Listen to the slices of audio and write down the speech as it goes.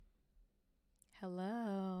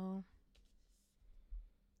Hello.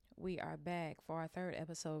 We are back for our third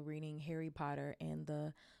episode reading Harry Potter and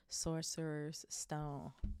the Sorcerer's Stone.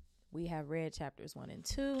 We have read chapters 1 and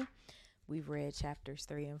 2. We've read chapters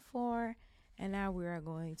 3 and 4. And now we are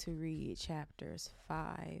going to read chapters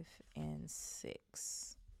 5 and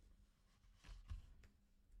 6.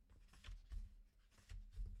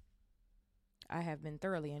 I have been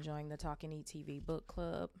thoroughly enjoying the Talking ETV book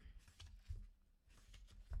club.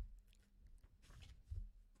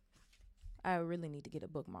 I really need to get a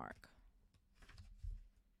bookmark.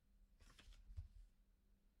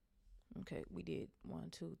 Okay, we did 1,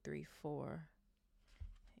 2, 3, 4.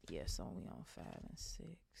 Yes, only on 5 and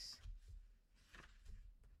 6.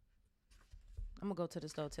 I'm gonna go to the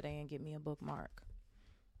store today and get me a bookmark.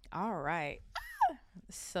 All right.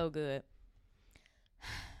 So good.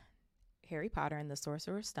 Harry Potter and the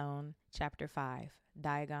Sorcerer's Stone, Chapter 5,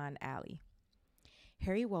 Diagon Alley.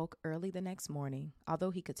 Harry woke early the next morning. Although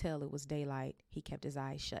he could tell it was daylight, he kept his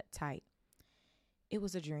eyes shut tight. It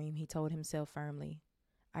was a dream, he told himself firmly.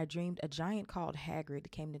 I dreamed a giant called Hagrid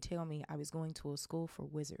came to tell me I was going to a school for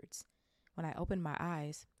wizards. When I opened my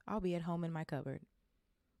eyes, I'll be at home in my cupboard.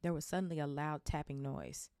 There was suddenly a loud tapping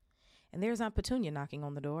noise. And there's Aunt Petunia knocking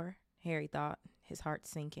on the door, Harry thought, his heart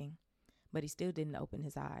sinking. But he still didn't open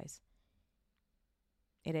his eyes.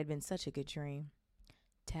 It had been such a good dream.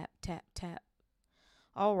 Tap, tap, tap.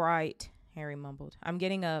 All right, Harry mumbled. I'm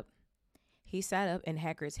getting up. He sat up and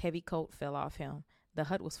Hagrid's heavy coat fell off him. The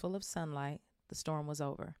hut was full of sunlight. The storm was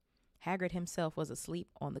over. Hagrid himself was asleep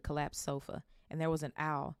on the collapsed sofa, and there was an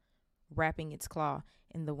owl wrapping its claw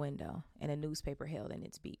in the window and a newspaper held in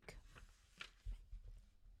its beak.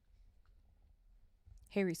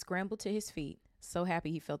 Harry scrambled to his feet, so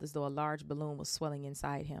happy he felt as though a large balloon was swelling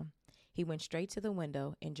inside him. He went straight to the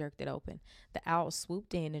window and jerked it open. The owl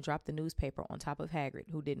swooped in and dropped the newspaper on top of Hagrid,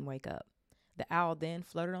 who didn't wake up. The owl then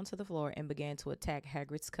fluttered onto the floor and began to attack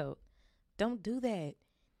Hagrid's coat. Don't do that.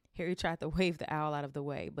 Harry tried to wave the owl out of the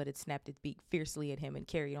way, but it snapped its beak fiercely at him and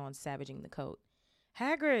carried on savaging the coat.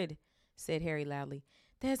 Hagrid, said Harry loudly.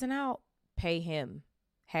 There's an owl. Pay him.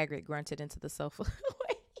 Hagrid grunted into the sofa.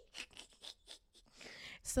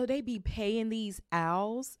 So they be paying these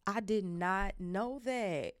owls? I did not know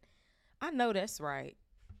that. I know that's right.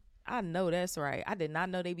 I did not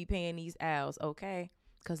know they be paying these owls, okay?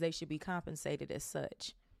 Because they should be compensated as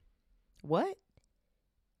such. What?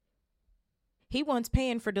 He wants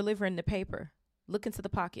paying for delivering the paper. Look into the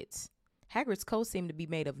pockets. Hagrid's coat seemed to be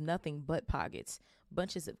made of nothing but pockets.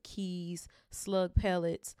 Bunches of keys, slug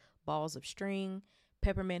pellets, balls of string,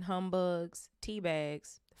 peppermint humbugs, tea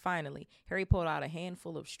bags. Finally, Harry pulled out a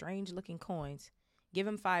handful of strange-looking coins. Give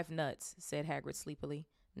him 5 nuts, said Hagrid sleepily.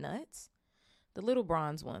 Nuts? The little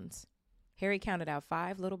bronze ones. Harry counted out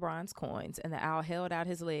 5 little bronze coins, and the owl held out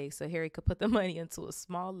his legs so Harry could put the money into a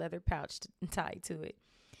small leather pouch tied to it.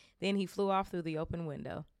 Then he flew off through the open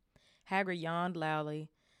window. Hagrid yawned loudly,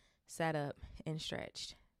 sat up, and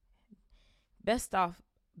stretched. Best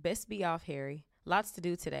be off, Harry. Lots to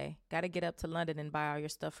do today. Got to get up to London and buy all your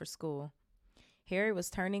stuff for school. Harry was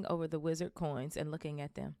turning over the wizard coins and looking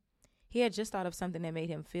at them. He had just thought of something that made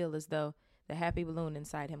him feel as though the happy balloon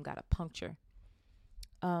inside him got a puncture.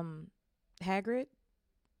 Hagrid?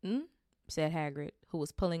 Said Hagrid, who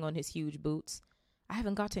was pulling on his huge boots. I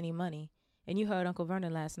haven't got any money, and you heard Uncle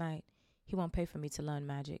Vernon last night. He won't pay for me to learn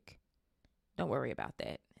magic. Don't worry about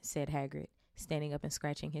that, said Hagrid, standing up and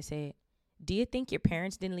scratching his head. Do you think your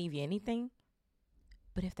parents didn't leave you anything?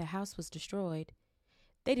 But if the house was destroyed.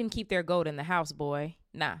 They didn't keep their gold in the house, boy.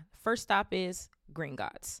 Nah, first stop is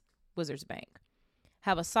Gringotts, Wizard's Bank.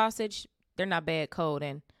 Have a sausage. They're not bad cold,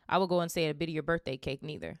 and I will go and say a bit of your birthday cake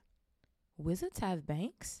neither. Wizards have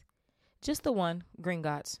banks? Just the one,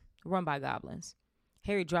 Gringotts, run by goblins.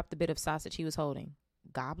 Harry dropped the bit of sausage he was holding.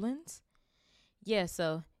 Goblins? Yeah,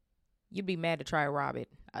 so you'd be mad to try to rob it.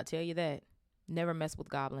 I'll tell you that. Never mess with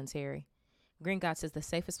goblins, Harry. Gringotts is the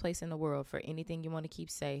safest place in the world for anything you want to keep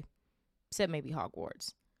safe, except maybe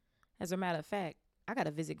Hogwarts. As a matter of fact, I got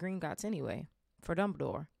to visit Gringotts anyway, for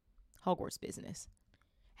Dumbledore. Hogwarts business.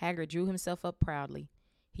 Hagrid drew himself up proudly.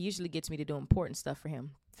 He usually gets me to do important stuff for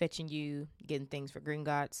him. Fetching you, getting things for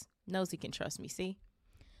Gringotts. Knows he can trust me, see?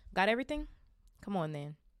 Got everything? Come on,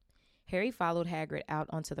 then. Harry followed Hagrid out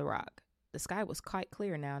onto the rock. The sky was quite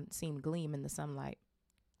clear now and seemed gleam in the sunlight.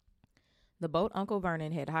 The boat Uncle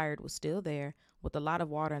Vernon had hired was still there, with a lot of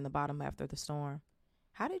water in the bottom after the storm.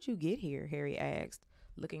 How did you get here? Harry asked,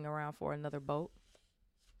 looking around for another boat.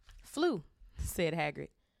 Flew, said Hagrid.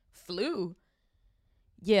 Flew?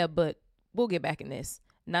 Yeah, but we'll get back in this.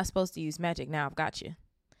 Not supposed to use magic now, I've got you.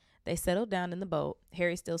 They settled down in the boat,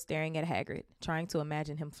 Harry still staring at Hagrid, trying to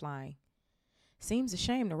imagine him flying. Seems a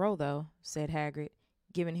shame to roll, though, said Hagrid,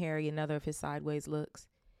 giving Harry another of his sideways looks.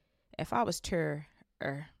 If I was to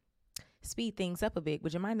speed things up a bit,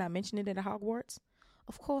 would you mind not mentioning it at Hogwarts?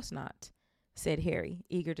 Of course not, said Harry,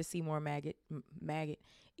 eager to see more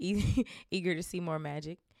eager to see more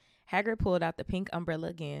magic. Hagrid pulled out the pink umbrella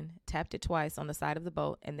again, tapped it twice on the side of the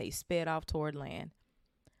boat, and they sped off toward land.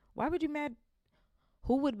 Why would you mad?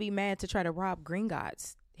 Who would be mad to try to rob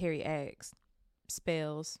Gringotts? Harry asked.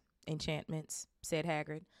 Spells, enchantments, said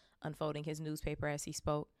Hagrid, unfolding his newspaper as he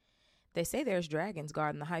spoke. They say there's dragons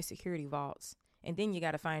guarding the high security vaults, and then you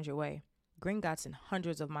gotta find your way. Gringotts in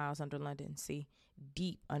hundreds of miles under London, see,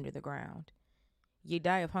 deep under the ground. You'd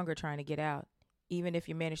die of hunger trying to get out, even if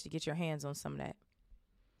you managed to get your hands on some of that.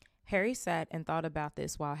 Harry sat and thought about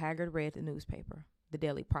this while Hagrid read the newspaper, the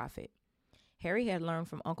Daily Prophet. Harry had learned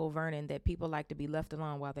from Uncle Vernon that people liked to be left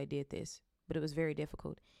alone while they did this, but it was very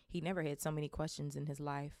difficult. He never had so many questions in his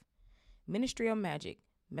life. Ministry of Magic,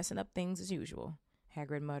 messing up things as usual,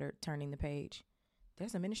 Hagrid muttered, turning the page.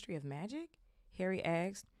 There's a Ministry of Magic? Harry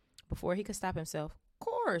asked, before he could stop himself.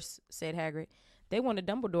 Course, said Hagrid. They wanted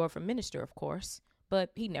Dumbledore for minister, of course,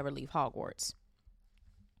 but he'd never leave Hogwarts.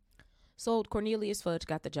 So old Cornelius Fudge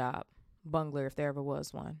got the job, bungler if there ever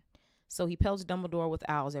was one. So he pelts Dumbledore with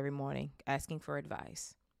owls every morning, asking for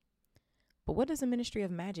advice. But what does the Ministry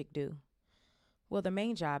of Magic do? Well, their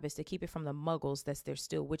main job is to keep it from the muggles that they're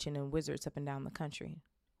still witching and wizards up and down the country.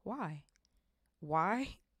 Why?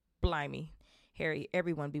 Why? Blimey. Harry,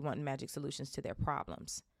 everyone be wanting magic solutions to their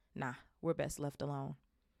problems. Nah, we're best left alone.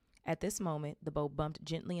 At this moment, the boat bumped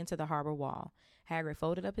gently into the harbor wall. Hagrid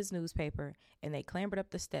folded up his newspaper, and they clambered up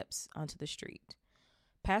the steps onto the street.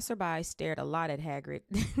 Passerby stared a lot at Hagrid.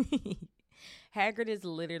 Hagrid is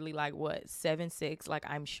literally like, 7'6"? Like,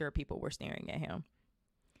 I'm sure people were staring at him.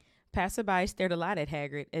 Passerby stared a lot at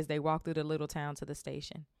Hagrid as they walked through the little town to the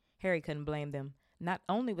station. Harry couldn't blame them. Not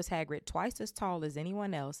only was Hagrid twice as tall as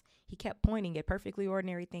anyone else, he kept pointing at perfectly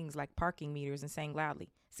ordinary things like parking meters and saying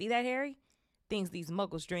loudly, "See that, Harry? Things these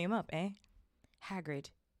muggles dream up, eh?"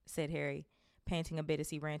 Hagrid, said Harry, panting a bit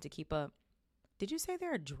as he ran to keep up. Did you say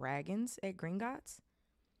there are dragons at Gringotts?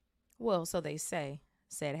 Well, so they say,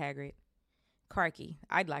 said Hagrid. Crikey,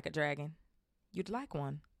 I'd like a dragon. You'd like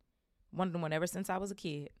one? Wanted one ever since I was a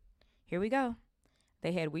kid. Here we go.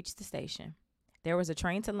 They had reached the station. There was a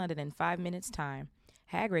train to London in 5 minutes' time.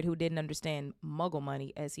 Hagrid, who didn't understand muggle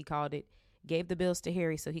money, as he called it, gave the bills to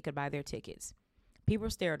Harry so he could buy their tickets. People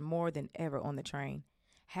stared more than ever on the train.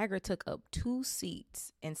 Hagrid took up 2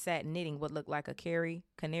 seats and sat knitting what looked like a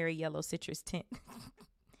canary yellow citrus tint.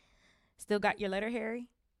 Still got your letter, Harry?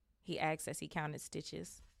 He asked as he counted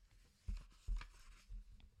stitches.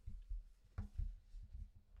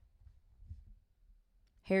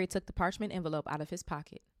 Harry took the parchment envelope out of his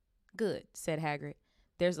pocket. Good, said Hagrid.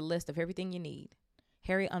 There's a list of everything you need.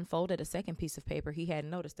 Harry unfolded a second piece of paper he hadn't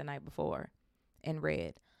noticed the night before and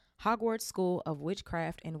read, Hogwarts School of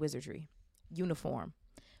Witchcraft and Wizardry. Uniform.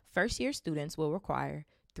 First-year students will require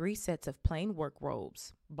 3 sets of plain work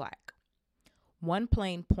robes, black. 1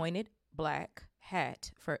 plain pointed black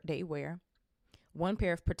hat for day wear. 1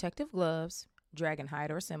 pair of protective gloves, dragon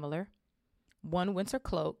hide or similar. 1 winter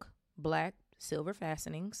cloak, black, silver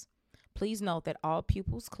fastenings. Please note that all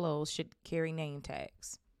pupils' clothes should carry name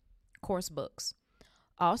tags. Course books.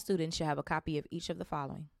 All students should have a copy of each of the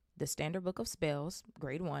following. The Standard Book of Spells,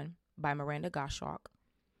 Grade 1, by Miranda Goshawk.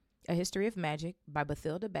 A History of Magic, by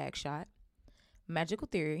Bathilda Bagshot. Magical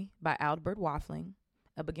Theory, by Albert Waffling.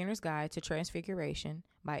 A Beginner's Guide to Transfiguration,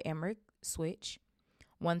 by Emmerich Switch.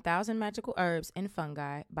 1000 Magical Herbs and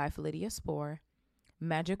Fungi, by Philidia Spore.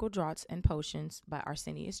 Magical Draughts and Potions, by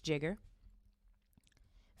Arsenius Jigger.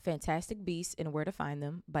 Fantastic Beasts and Where to Find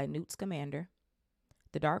Them, by Newt Scamander.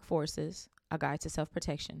 The Dark Forces, A Guide to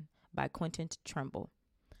Self-Protection, by Quentin Trimble.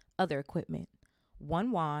 Other equipment.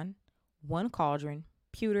 1 wand, 1 cauldron,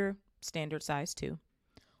 pewter, standard size 2.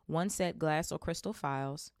 1 set glass or crystal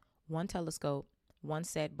files, 1 telescope, 1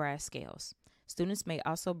 set brass scales. Students may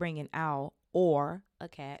also bring an owl or a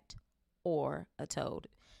cat or a toad.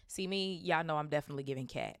 See me, y'all know I'm definitely giving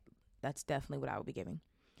cat. That's definitely what I would be giving.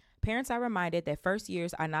 Parents are reminded that first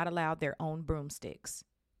years are not allowed their own broomsticks.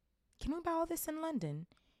 Can we buy all this in London?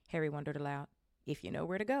 Harry wondered aloud. If you know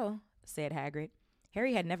where to go, said Hagrid.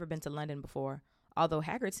 Harry had never been to London before. Although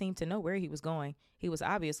Hagrid seemed to know where he was going, he was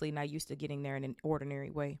obviously not used to getting there in an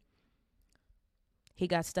ordinary way. He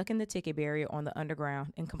got stuck in the ticket barrier on the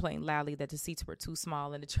underground and complained loudly that the seats were too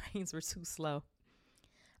small and the trains were too slow.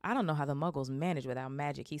 I don't know how the muggles manage without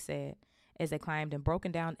magic, he said, as they climbed a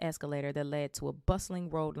broken down escalator that led to a bustling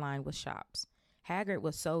road lined with shops. Hagrid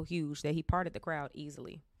was so huge that he parted the crowd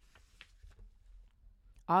easily.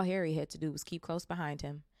 All Harry had to do was keep close behind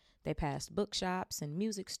him. They passed bookshops and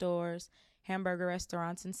music stores, hamburger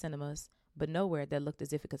restaurants and cinemas, but nowhere that looked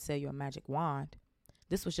as if it could sell you a magic wand.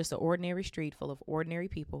 This was just an ordinary street full of ordinary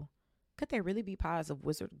people. Could there really be piles of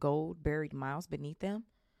wizard gold buried miles beneath them?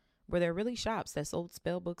 Were there really shops that sold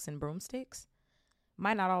spell books and broomsticks?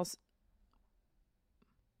 Might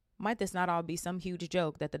this not all be some huge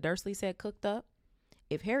joke that the Dursleys had cooked up?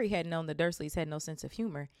 If Harry had known the Dursleys had no sense of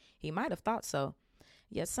humor, he might have thought so.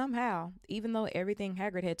 Yet somehow, even though everything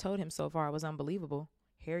Hagrid had told him so far was unbelievable,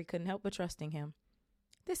 Harry couldn't help but trusting him.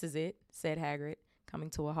 "This is it," said Hagrid, coming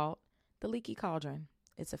to a halt. "The Leaky Cauldron.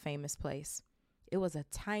 It's a famous place." It was a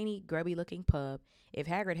tiny, grubby-looking pub. If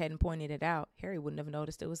Hagrid hadn't pointed it out, Harry wouldn't have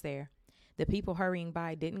noticed it was there. The people hurrying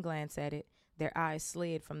by didn't glance at it. Their eyes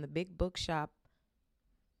slid from the big bookshop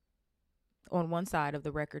on one side of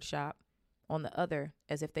the record shop, on the other,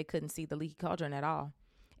 as if they couldn't see the Leaky Cauldron at all.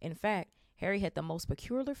 In fact, Harry had the most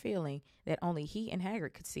peculiar feeling that only he and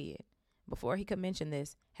Hagrid could see it. Before he could mention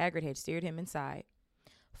this, Hagrid had steered him inside.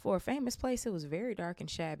 For a famous place, it was very dark and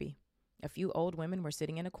shabby. A few old women were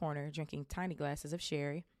sitting in a corner, drinking tiny glasses of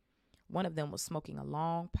sherry. One of them was smoking a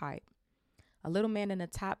long pipe. A little man in a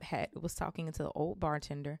top hat was talking to the old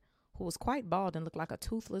bartender, who was quite bald and looked like a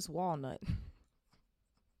toothless walnut.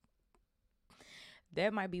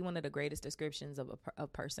 That might be one of the greatest descriptions of a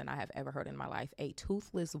person I have ever heard in my life. A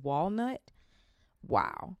toothless walnut?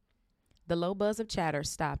 Wow. The low buzz of chatter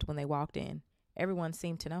stopped when they walked in. Everyone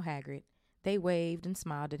seemed to know Hagrid. They waved and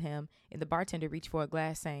smiled at him, and the bartender reached for a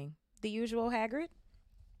glass, saying, "The usual, Hagrid?"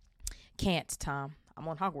 "Can't, Tom. I'm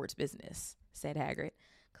on Hogwarts business," said Hagrid,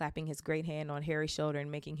 clapping his great hand on Harry's shoulder and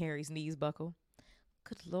making Harry's knees buckle.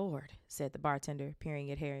 "Good Lord," said the bartender, peering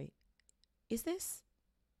at Harry.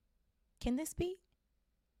 Can this be?"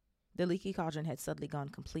 The Leaky Cauldron had suddenly gone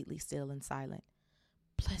completely still and silent.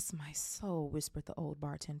 "Bless my soul," whispered the old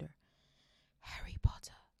bartender. "Harry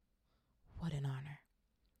Potter. What an honor."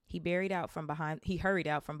 He hurried out from behind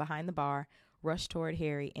the bar, rushed toward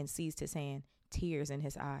Harry, and seized his hand, tears in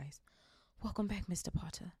his eyes. "Welcome back, Mr.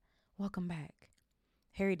 Potter. Welcome back."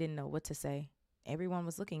 Harry didn't know what to say. Everyone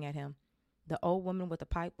was looking at him. The old woman with the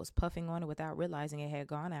pipe was puffing on it without realizing it had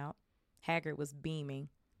gone out. Hagrid was beaming.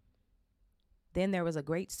 Then there was a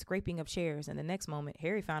great scraping of chairs, and the next moment,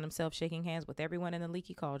 Harry found himself shaking hands with everyone in the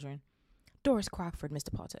Leaky Cauldron. "Doris Crockford, Mr.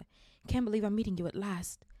 Potter. Can't believe I'm meeting you at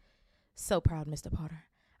last." "So proud, Mr. Potter.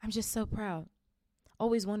 I'm just so proud.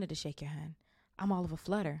 Always wanted to shake your hand. I'm all of a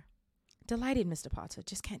flutter." "Delighted, Mr. Potter.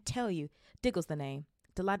 Just can't tell you. Diggle's the name.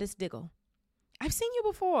 Delighted Diggle." "I've seen you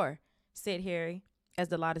before," said Harry, as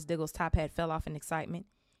Delighted Diggle's top hat fell off in excitement.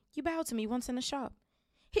 "You bowed to me once in the shop."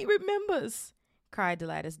 "He remembers," cried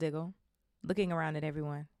Delighted Diggle, looking around at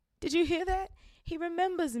everyone. "Did you hear that? He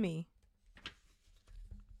remembers me."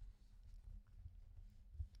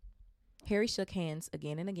 Harry shook hands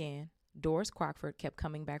again and again. Doris Crockford kept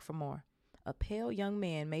coming back for more. A pale young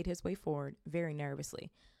man made his way forward very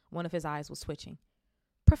nervously. One of his eyes was twitching.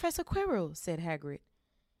 "Professor Quirrell," said Hagrid.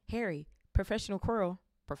 Harry, Professor Quirrell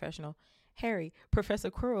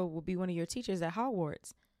will be one of your teachers at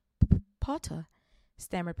Hogwarts." "Potter,"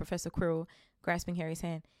 stammered Professor Quirrell, grasping Harry's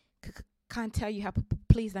hand. "Can't tell you how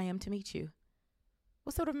pleased I am to meet you."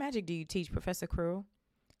 "What sort of magic do you teach, Professor Quirrell?"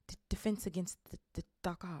 Defense against the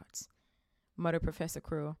dark arts," muttered Professor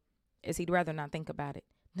Quirrell, as he'd rather not think about it.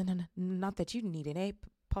 No, not that you need it, eh,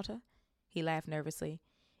 Potter?" He laughed nervously.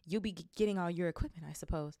 "You'll be getting all your equipment, I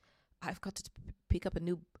suppose. I've got to pick up a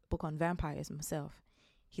new book on vampires myself."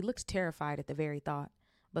 He looked terrified at the very thought,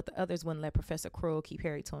 but the others wouldn't let Professor Quirrell keep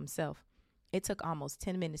Harry to himself. It took almost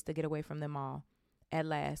 10 minutes to get away from them all. At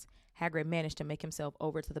last, Hagrid managed to make himself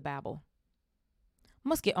over to the babble.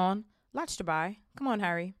 "Must get on. Lots to buy. Come on,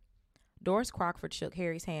 Harry." Doris Crockford shook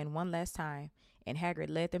Harry's hand one last time, and Hagrid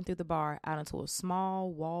led them through the bar out into a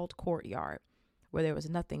small walled courtyard where there was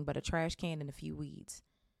nothing but a trash can and a few weeds.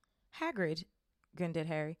 "Hagrid," grinned at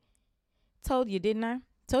Harry. "Told you, didn't I?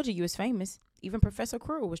 Told you was famous. Even Professor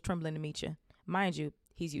Quirrell was trembling to meet you. Mind you,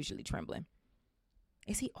 he's usually trembling."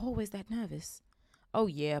 "Is he always that nervous?" "Oh,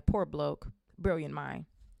 yeah, poor bloke. Brilliant mind.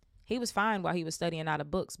 He was fine while he was studying out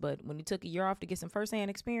of books, but when he took a year off to get some first-hand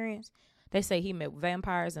experience, they say he met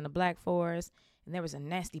vampires in the Black Forest, and there was a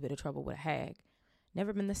nasty bit of trouble with a hag.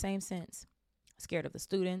 Never been the same since. Scared of the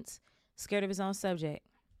students, scared of his own subject.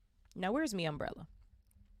 Now, where's me umbrella?"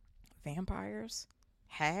 "Vampires?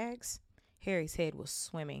 Hags?" Harry's head was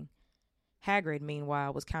swimming. Hagrid,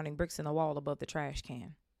 meanwhile, was counting bricks in the wall above the trash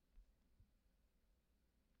can.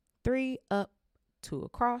 3 up, 2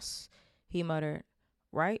 across, he muttered.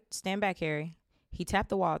 "Right, stand back, Harry." He tapped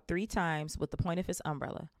the wall 3 times with the point of his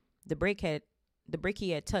umbrella. The brick he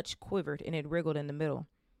had touched quivered, and it wriggled in the middle.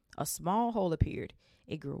 A small hole appeared.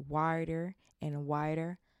 It grew wider and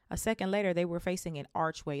wider. A second later, they were facing an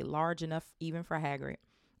archway large enough even for Hagrid.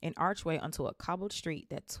 An archway onto a cobbled street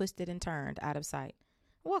that twisted and turned out of sight.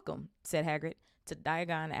 "Welcome," said Hagrid, "to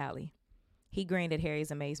Diagon Alley." He grinned at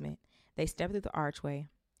Harry's amazement. They stepped through the archway,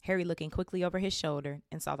 Harry looking quickly over his shoulder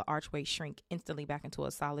and saw the archway shrink instantly back into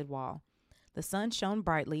a solid wall. The sun shone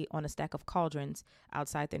brightly on a stack of cauldrons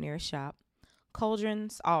outside the nearest shop.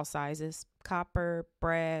 Cauldrons, all sizes, copper,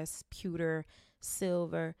 brass, pewter,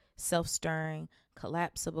 silver, self-stirring,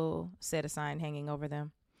 collapsible, said a sign hanging over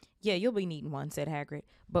them. "Yeah, you'll be needing one," said Hagrid,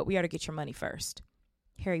 "but we ought to get your money first."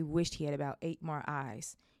 Harry wished he had about 8 more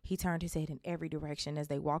eyes. He turned his head in every direction as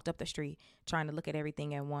they walked up the street, trying to look at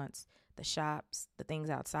everything at once. The shops, the things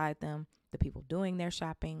outside them, the people doing their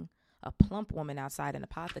shopping, a plump woman outside an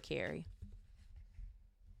apothecary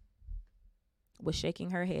was shaking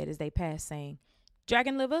her head as they passed, saying,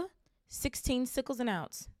 "Dragon liver, 16 sickles an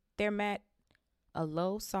ounce. They're mat." A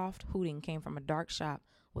low, soft hooting came from a dark shop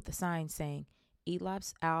with a sign saying,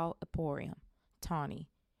 "Elop's Owl Emporium, Tawny,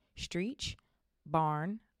 Streech,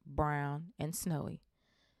 Barn, Brown, and Snowy."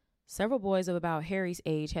 Several boys of about Harry's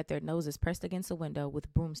age had their noses pressed against a window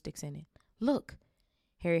with broomsticks in it. "Look,"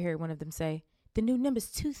 Harry heard one of them say, "the new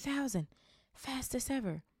Nimbus 2000, fast as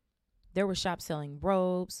ever." There were shops selling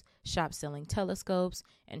robes, shops selling telescopes,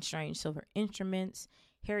 and strange silver instruments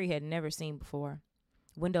Harry had never seen before.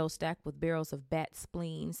 Windows stacked with barrels of bat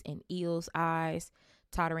spleens and eel's eyes,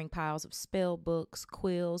 tottering piles of spell books,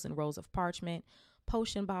 quills, and rolls of parchment,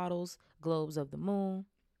 potion bottles, globes of the moon.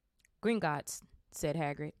 "Gringotts," said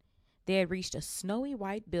Hagrid. They had reached a snowy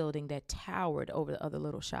white building that towered over the other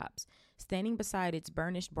little shops. Standing beside its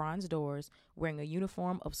burnished bronze doors, wearing a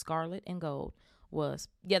uniform of scarlet and gold, was,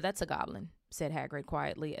 "Yeah, that's a goblin," said Hagrid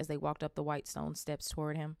quietly as they walked up the white stone steps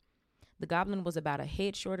toward him. The goblin was about a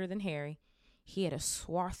head shorter than Harry. He had a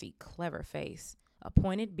swarthy, clever face, a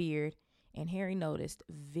pointed beard, and Harry noticed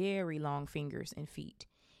very long fingers and feet.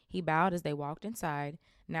 He bowed as they walked inside.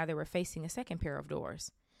 Now they were facing a second pair of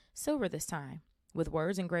doors, silver this time, with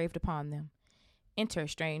words engraved upon them. "Enter,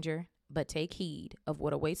 stranger, but take heed of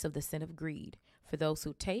what awaits of the sin of greed. For those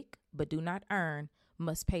who take, but do not earn,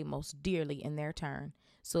 must pay most dearly in their turn.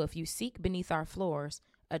 So if you seek beneath our floors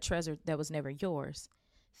a treasure that was never yours,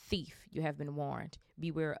 thief, you have been warned.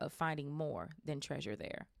 Beware of finding more than treasure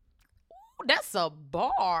there." Ooh, that's a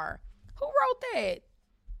bar. Who wrote that?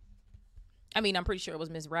 I mean, I'm pretty sure it was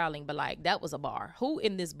Miss Rowling, but like, that was a bar. Who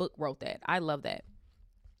in this book wrote that? I love that.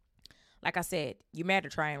 "Like I said, you matter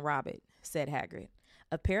try and rob it," said Hagrid.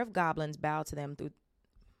 A pair of goblins bowed them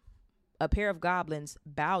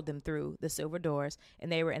through the silver doors,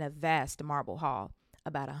 and they were in a vast marble hall.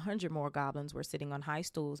 About 100 more goblins were sitting on high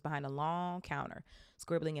stools behind a long counter,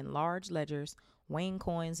 scribbling in large ledgers, weighing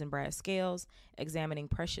coins and brass scales, examining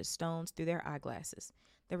precious stones through their eyeglasses.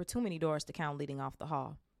 There were too many doors to count leading off the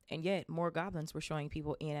hall, and yet more goblins were showing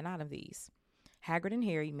people in and out of these. Hagrid and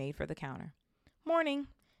Harry made for the counter. "Morning,"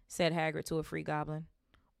 said Hagrid to a free goblin.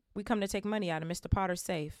 "We come to take money out of Mr. Potter's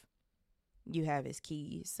safe." "You have his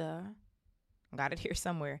keys, sir?" "Got it here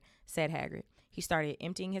somewhere," said Hagrid. He started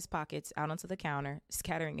emptying his pockets out onto the counter,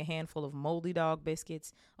 scattering a handful of moldy dog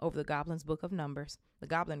biscuits over the goblin's book of numbers. The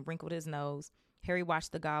goblin wrinkled his nose. Harry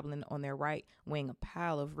watched the goblin on their right weighing a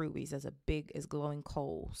pile of rubies as big as glowing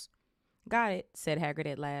coals. "Got it," said Hagrid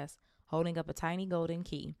at last, holding up a tiny golden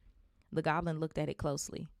key. The goblin looked at it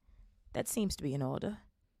closely. "That seems to be in order."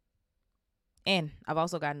 "And I've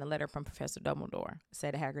also gotten a letter from Professor Dumbledore,"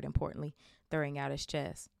 said Hagrid importantly, throwing out his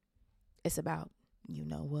chest. "It's about you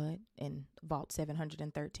know what in Vault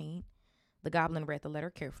 713. The goblin read the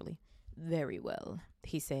letter carefully. "Very well,"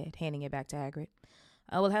 he said, handing it back to Hagrid.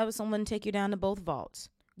 "I will have someone take you down to both vaults.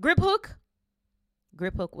 Griphook!"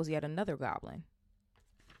 Griphook was yet another goblin.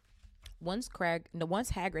 Once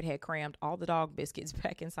Hagrid had crammed all the dog biscuits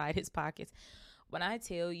back inside his pockets. When I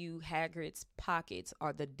tell you Hagrid's pockets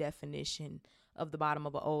are the definition of the bottom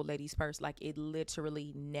of an old lady's purse, like it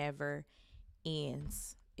literally never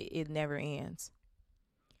ends. It never ends.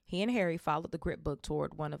 He and Harry followed the grip book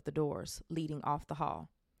toward one of the doors leading off the hall.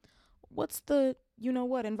 "What's the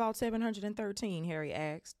you-know-what in Vault 713, Harry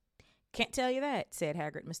asked. "Can't tell you that," said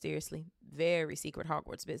Hagrid mysteriously. "Very secret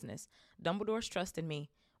Hogwarts business. Dumbledore's trusting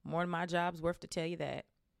me. More than my job's worth to tell you that."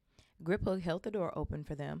 Griphook held the door open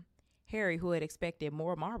for them. Harry, who had expected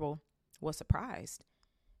more marble, was surprised.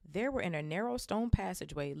 There were in a narrow stone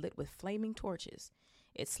passageway lit with flaming torches.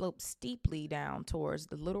 It sloped steeply down towards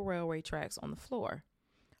the little railway tracks on the floor.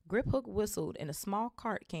 Griphook whistled, and a small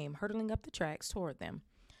cart came hurtling up the tracks toward them.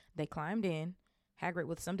 They climbed in, Hagrid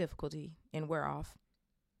with some difficulty, and were off.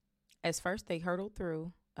 As first they hurtled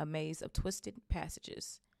through a maze of twisted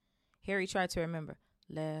passages. Harry tried to remember.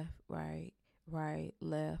 Left, right, right,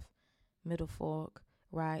 left, middle fork,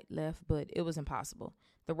 right, left, but it was impossible.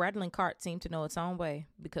 The rattling cart seemed to know its own way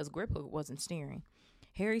because Griphook wasn't steering.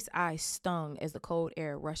 Harry's eyes stung as the cold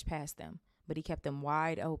air rushed past them, but he kept them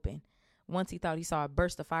wide open. Once he thought he saw a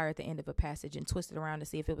burst of fire at the end of a passage and twisted around to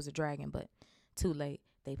see if it was a dragon, but too late.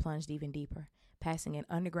 They plunged even deeper, passing an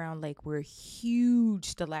underground lake where huge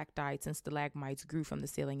stalactites and stalagmites grew from the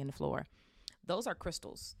ceiling and the floor. Those are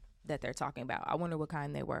crystals that they're talking about. I wonder what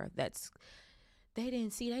kind they were. They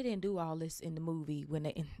didn't do all this in the movie when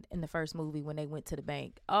they in the first movie when they went to the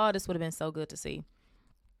bank. Oh, this would have been so good to see.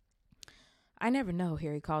 I never know,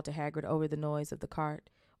 Harry called to Hagrid over the noise of the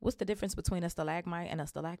cart. What's the difference between a stalagmite and a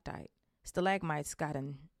stalactite? Stalagmite's got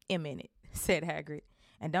an M in it, said Hagrid.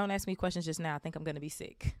 And don't ask me questions just now. I think I'm going to be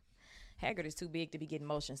sick. Hagrid is too big to be getting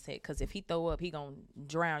motion sick, because if he throw up, he going to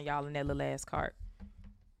drown y'all in that little ass cart.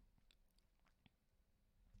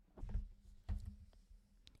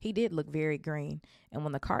 He did look very green, and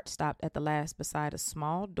when the cart stopped at the last beside a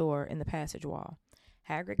small door in the passage wall,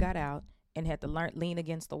 Hagrid got out and had to lean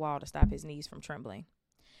against the wall to stop his knees from trembling.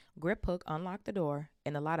 Griphook unlocked the door,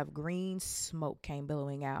 and a lot of green smoke came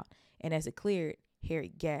billowing out, and as it cleared,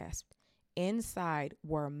 Harry gasped. Inside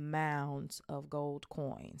were mounds of gold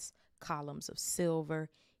coins, columns of silver,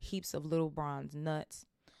 heaps of little bronze nuts.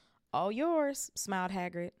 All yours, smiled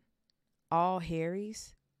Hagrid. All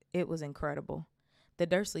Harry's? It was incredible. The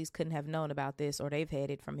Dursleys couldn't have known about this, or they've had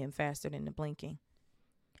it from him faster than the blinking.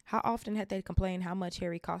 How often had they complained how much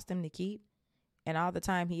Harry cost them to keep? And all the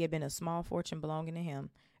time he had been a small fortune belonging to him,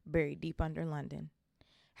 buried deep under London.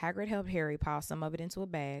 Hagrid helped Harry pile some of it into a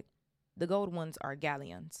bag. The gold ones are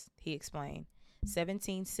galleons, he explained.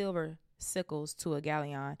 17 silver sickles to a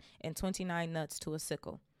galleon and 29 nuts to a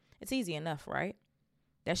sickle. It's easy enough, right?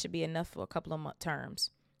 That should be enough for a couple of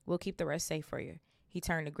terms. We'll keep the rest safe for you. He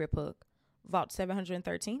turned to Griphook. Vault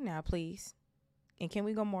 713 now, please. And can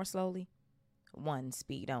we go more slowly? 1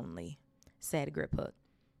 speed only, said Griphook.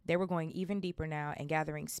 They were going even deeper now and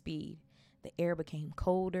gathering speed. The air became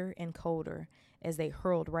colder and colder as they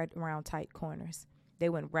hurled right around tight corners. They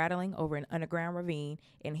went rattling over an underground ravine,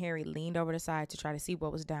 and Harry leaned over the side to try to see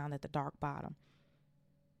what was down at the dark bottom.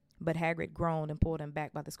 But Hagrid groaned and pulled him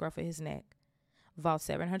back by the scruff of his neck. Vault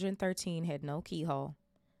 713 had no keyhole.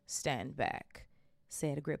 Stand back,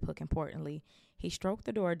 said Griphook importantly. He stroked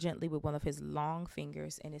the door gently with one of his long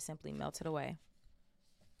fingers, and it simply melted away.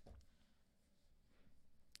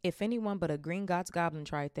 If anyone but a Gringotts goblin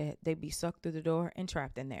tried that, they'd be sucked through the door and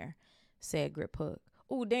trapped in there, said Griphook.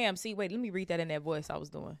 Oh, damn. See, wait, let me read that in that voice I was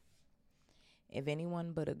doing. If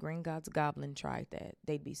anyone but a Gringotts goblin tried that,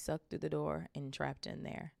 they'd be sucked through the door and trapped in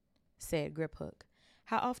there, said Griphook.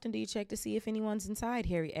 How often do you check to see if anyone's inside?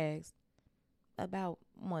 Harry asked. About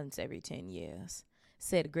once every 10 years,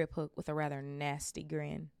 said Griphook with a rather nasty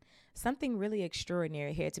grin. Something really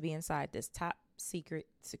extraordinary had to be inside this top secret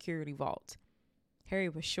security vault. Harry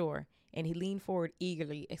was sure, and he leaned forward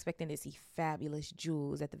eagerly, expecting to see fabulous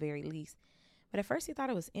jewels at the very least. But at first he thought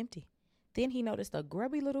it was empty. Then he noticed a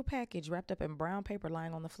grubby little package wrapped up in brown paper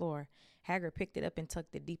lying on the floor. Hagrid picked it up and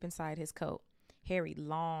tucked it deep inside his coat. Harry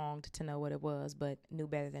longed to know what it was, but knew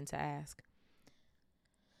better than to ask.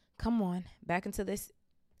 Come on, back into this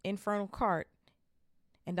infernal cart,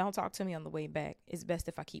 and don't talk to me on the way back. It's best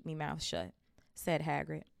if I keep me mouth shut, said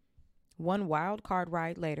Hagrid. One wild cart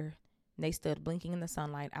ride later, they stood blinking in the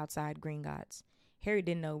sunlight outside Gringotts. Harry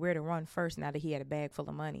didn't know where to run first now that he had a bag full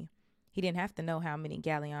of money. He didn't have to know how many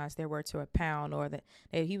galleons there were to a pound, or that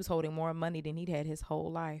he was holding more money than he'd had his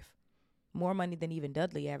whole life. More money than even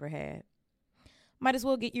Dudley ever had. Might as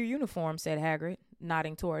well get your uniform, said Hagrid,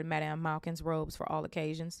 nodding toward Madame Malkin's robes for all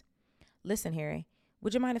occasions. Listen, Harry,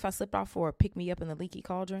 would you mind if I slipped off for a pick-me-up in the leaky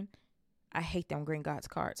cauldron? I hate them Gringotts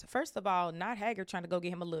carts. First of all, not Hagrid trying to go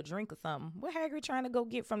get him a little drink or something. What Hagrid trying to go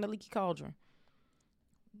get from the leaky cauldron?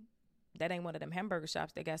 That ain't one of them hamburger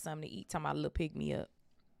shops that got something to eat, talking about a little pick-me-up.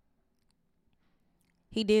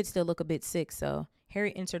 He did still look a bit sick, so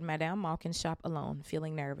Harry entered Madame Malkin's shop alone,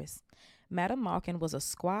 feeling nervous. Madame Malkin was a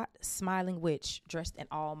squat, smiling witch dressed in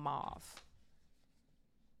all mauve.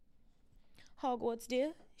 Hogwarts,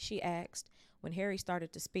 dear? She asked when Harry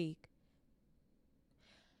started to speak.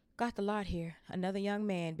 Got the lot here. Another young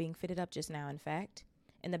man being fitted up just now, in fact.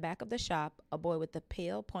 In the back of the shop, a boy with a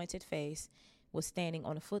pale, pointed face was standing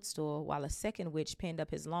on a footstool while a second witch pinned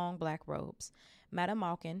up his long black robes. Madame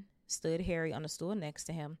Malkin stood Harry on a stool next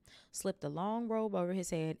to him, slipped a long robe over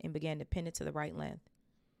his head, and began to pin it to the right length.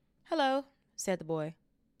 Hello, said the boy.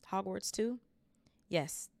 Hogwarts, too?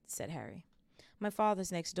 Yes, said Harry. My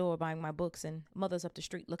father's next door buying my books, and mother's up the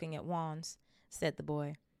street looking at wands, said the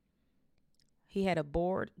boy. He had a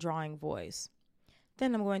bored, drawling voice.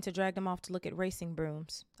 Then I'm going to drag them off to look at racing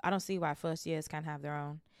brooms. I don't see why first years can't have their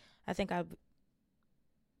own. I think I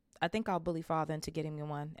I think I'll bully father into getting me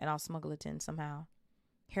one, and I'll smuggle it in somehow.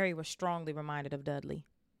 Harry was strongly reminded of Dudley.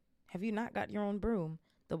 Have you not got your own broom?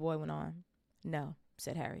 The boy went on. No,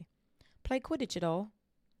 said Harry. Play Quidditch at all?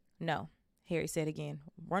 No, Harry said again,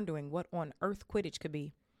 wondering what on earth Quidditch could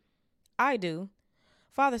be. I do.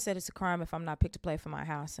 Father said it's a crime if I'm not picked to play for my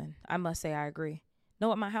house, and I must say I agree. Know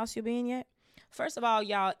what my house you'll be in yet? First of all,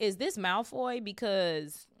 y'all, is this Malfoy?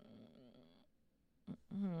 Because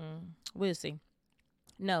we'll see.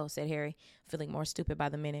 No, said Harry, feeling more stupid by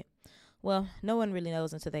the minute. Well, no one really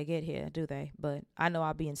knows until they get here, do they? But I know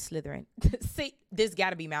I'll be in Slytherin. See, this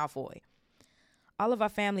gotta be Malfoy. All of our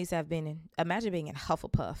families have been in. Imagine being in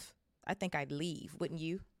Hufflepuff. I think I'd leave, wouldn't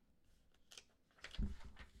you?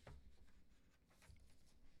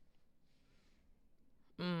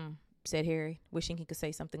 Said Harry, wishing he could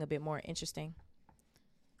say something a bit more interesting.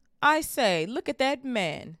 I say, look at that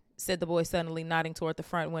man, said the boy suddenly, nodding toward the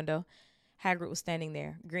front window. Hagrid was standing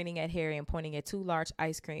there, grinning at Harry and pointing at two large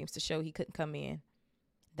ice creams to show he couldn't come in.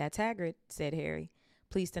 That's Hagrid, said Harry,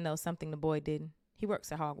 pleased to know something the boy didn't. He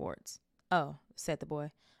works at Hogwarts. Oh, said the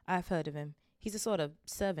boy. I've heard of him. He's a sort of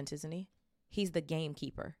servant, isn't he? He's the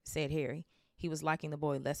gamekeeper, said Harry. He was liking the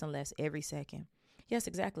boy less and less every second. Yes,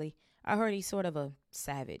 exactly. I heard he's sort of a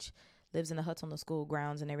savage. Lives in the huts on the school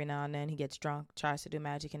grounds, and every now and then he gets drunk, tries to do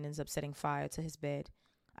magic, and ends up setting fire to his bed.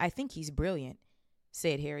 I think he's brilliant,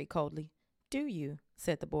 said Harry coldly. Do you?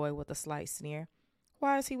 Said the boy with a slight sneer.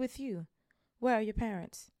 Why is he with you? Where are your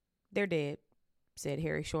parents? They're dead, said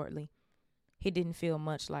Harry shortly. He didn't feel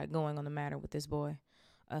much like going on the matter with this boy.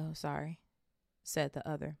 Oh, sorry, said the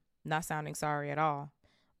other, not sounding sorry at all.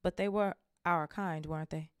 But they were our kind, weren't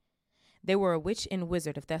they? They were a witch and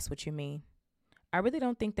wizard, if that's what you mean. I really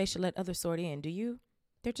don't think they should let others sort in, do you?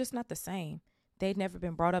 They're just not the same. They'd never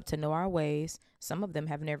been brought up to know our ways. Some of them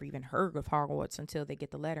have never even heard of Hogwarts until they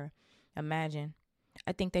get the letter. Imagine.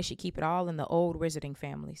 I think they should keep it all in the old wizarding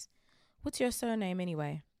families. What's your surname,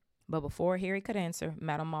 anyway? But before Harry could answer,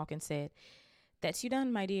 Madame Malkin said, That's you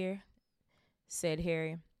done, my dear, said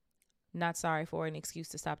Harry, not sorry for an excuse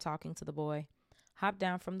to stop talking to the boy. Hopped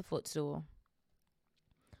down from the footstool.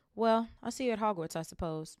 Well, I'll see you at Hogwarts, I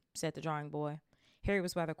suppose, said the drawing boy. Harry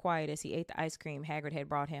was rather quiet as he ate the ice cream Hagrid had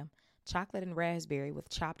brought him. Chocolate and raspberry with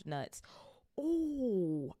chopped nuts.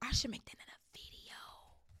 Ooh, I should make that in a video.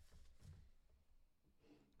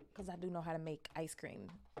 Because I do know how to make ice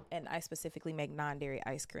cream. And I specifically make non-dairy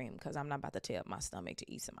ice cream because I'm not about to tear up my stomach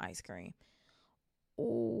to eat some ice cream.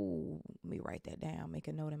 Ooh, let me write that down. Make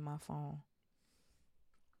a note in my phone.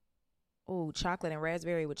 Ooh, chocolate and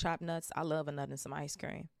raspberry with chopped nuts. I love a nut and some ice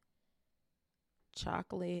cream.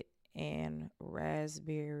 Chocolate and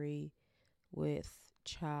raspberry with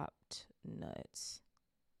chopped nuts.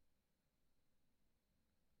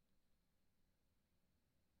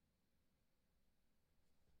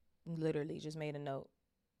 Literally just made a note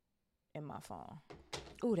in my phone.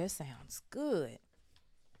 Ooh, that sounds good.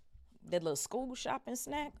 That little school shopping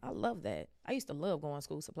snack. I love that. I used to love going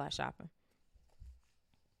school supply shopping.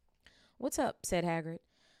 What's up? Said Hagrid.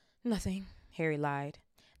 Nothing, Harry lied.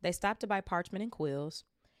 They stopped to buy parchment and quills.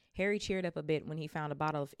 Harry cheered up a bit when he found a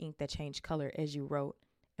bottle of ink that changed color as you wrote.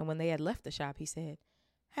 And when they had left the shop, he said,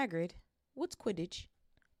 Hagrid, what's Quidditch?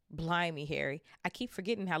 Blimey, Harry. I keep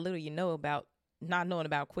forgetting how little you know about not knowing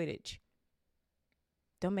about Quidditch.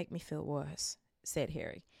 Don't make me feel worse, said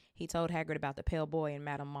Harry. He told Hagrid about the pale boy and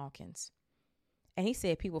Madame Malkin's. And he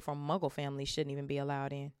said people from Muggle families shouldn't even be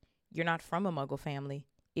allowed in. You're not from a Muggle family.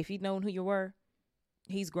 If he'd known who you were,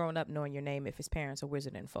 he's grown up knowing your name if his parents are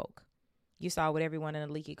wizarding folk. You saw what everyone in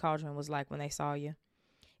the Leaky Cauldron was like when they saw you.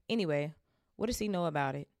 Anyway, what does he know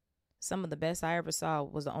about it? Some of the best I ever saw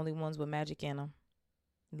was the only ones with magic in them.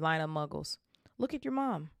 Line of Muggles. Look at your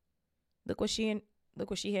mom. Look what she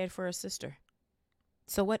had for her sister.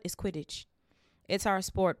 So what is Quidditch? It's our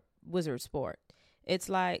sport, wizard sport. It's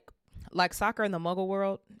like soccer in the Muggle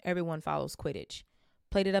world. Everyone follows Quidditch.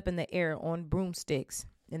 Played it up in the air on broomsticks.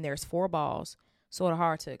 And there's 4 balls. Sort of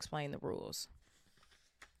hard to explain the rules.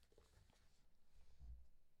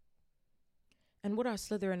 And what are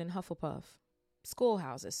Slytherin and Hufflepuff?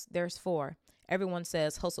 Schoolhouses. There's 4. Everyone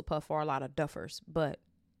says Hufflepuff are a lot of duffers, but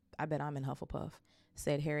I bet I'm in Hufflepuff,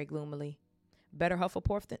 said Harry gloomily. Better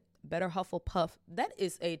Hufflepuff. That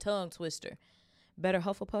is a tongue twister. Better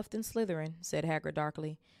Hufflepuff than Slytherin, said Hagrid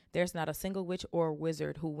darkly. There's not a single witch or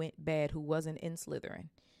wizard who went bad who wasn't in Slytherin.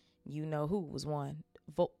 You know who was one.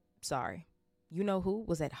 You know who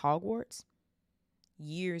was at Hogwarts?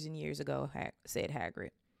 Years and years ago, said Hagrid.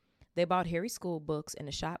 They bought Harry's school books in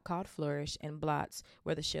a shop called Flourish and Blots,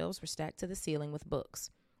 where the shelves were stacked to the ceiling with books,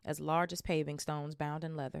 as large as paving stones bound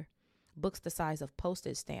in leather. Books the size of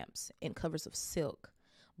postage stamps in covers of silk.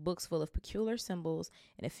 Books full of peculiar symbols,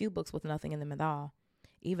 and a few books with nothing in them at all.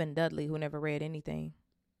 Even Dudley, who never read anything,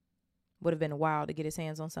 would have been wild to get his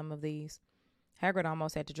hands on some of these. Hagrid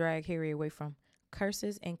almost had to drag Harry away from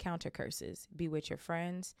curses and counter curses, bewitch your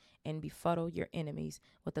friends, and befuddle your enemies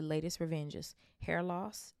with the latest revenges, hair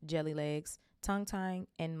loss, jelly legs, tongue tying,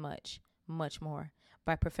 and much, much more,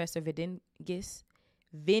 by Professor Vindicus,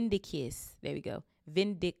 there we go,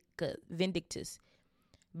 Vindictus,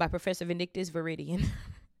 by Professor Vindictus Viridian.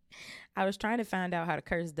 I was trying to find out how to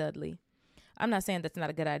curse Dudley. I'm not saying that's not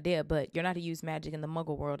a good idea, but you're not to use magic in the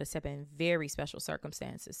Muggle world except in very special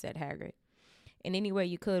circumstances, said Hagrid. In any way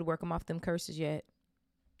you could work any of them curses yet.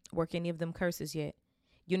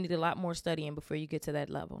 You'll need a lot more studying before you get to that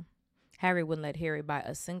level. Harry wouldn't let Harry buy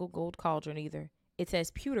a single gold cauldron either. It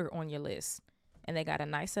says pewter on your list. And they got a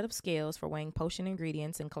nice set of scales for weighing potion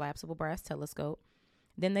ingredients and collapsible brass telescope.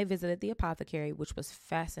 Then they visited the apothecary, which was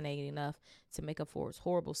fascinating enough to make up for its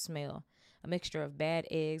horrible smell, a mixture of bad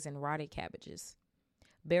eggs and rotted cabbages.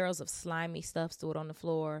 Barrels of slimy stuff stood on the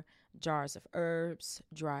floor. Jars of herbs,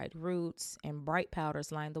 dried roots, and bright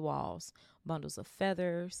powders lined the walls. Bundles of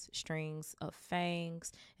feathers, strings of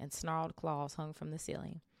fangs, and snarled claws hung from the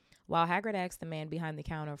ceiling. While Hagrid asked the man behind the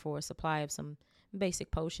counter for a supply of some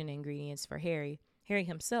basic potion ingredients for Harry, Harry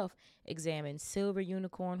himself examined silver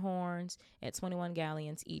unicorn horns at 21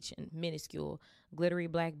 galleons each and minuscule, glittery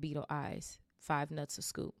black beetle eyes, 5 nuts a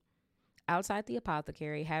scoop. Outside the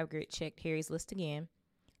apothecary, Hagrid checked Harry's list again.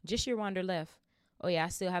 Just your wander left. Oh yeah, I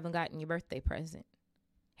still haven't gotten your birthday present.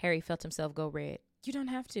 Harry felt himself go red. You don't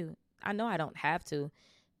have to. I know I don't have to.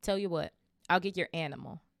 Tell you what, I'll get your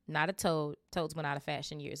animal. Not a toad. Toads went out of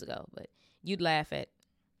fashion years ago, but you'd laugh at.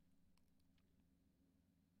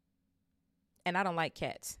 And I don't like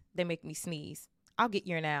cats. They make me sneeze. I'll get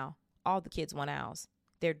your an owl. All the kids want owls.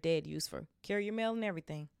 They're dead used for carrier mail and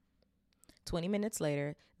everything. 20 minutes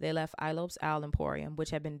later, they left Ilope's Owl Emporium, which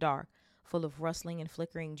had been dark, full of rustling and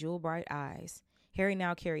flickering jewel-bright eyes. Harry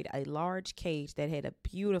now carried a large cage that had a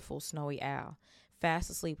beautiful snowy owl, fast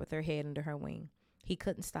asleep with her head under her wing. He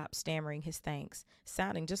couldn't stop stammering his thanks,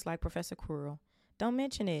 sounding just like Professor Quirrell. Don't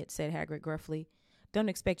mention it, said Hagrid gruffly. Don't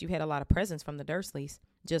expect you've had a lot of presents from the Dursleys.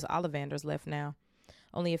 Just Ollivanders left now.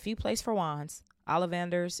 Only a few place for wands.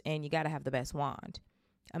 Ollivanders, and you gotta have the best wand.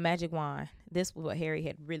 A magic wand. This was what Harry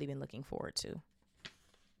had really been looking forward to.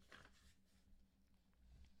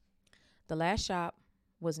 The last shop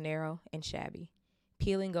was narrow and shabby.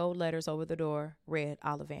 Peeling gold letters over the door read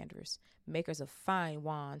Ollivanders, makers of fine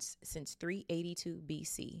wands since 382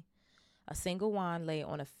 BC. A single wand lay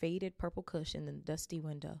on a faded purple cushion in the dusty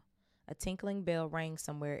window. A tinkling bell rang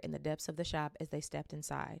somewhere in the depths of the shop as they stepped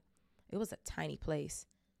inside. It was a tiny place,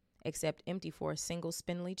 except empty for a single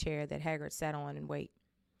spindly chair that Hagrid sat on and wait.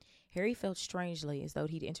 Harry felt strangely as though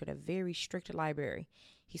he'd entered a very strict library.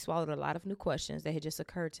 He swallowed a lot of new questions that had just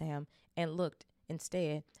occurred to him and looked,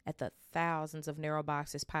 instead, at the thousands of narrow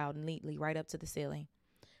boxes piled neatly right up to the ceiling.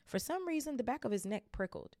 For some reason, the back of his neck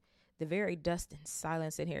prickled. The very dust and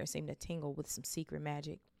silence in here seemed to tingle with some secret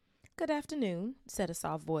magic. Good afternoon, said a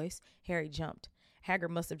soft voice. Harry jumped. Hagrid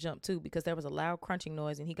must have jumped too, because there was a loud crunching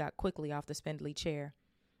noise and he got quickly off the spindly chair.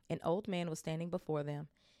 An old man was standing before them,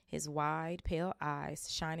 his wide, pale eyes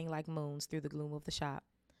shining like moons through the gloom of the shop.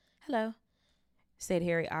 Hello, said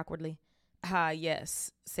Harry awkwardly. Ah,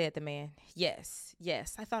 yes, said the man. Yes,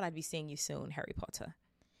 I thought I'd be seeing you soon, Harry Potter.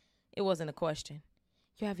 It wasn't a question.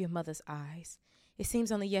 You have your mother's eyes. It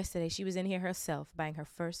seems only yesterday she was in here herself buying her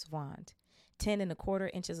first wand. 10¼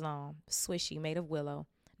 inches long, swishy, made of willow.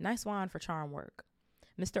 Nice wand for charm work.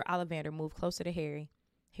 Mr. Ollivander moved closer to Harry.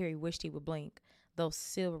 Harry wished he would blink. Those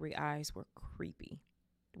silvery eyes were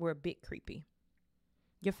a bit creepy.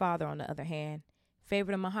 Your father, on the other hand,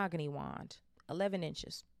 favored a mahogany wand, 11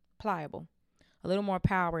 inches, pliable, a little more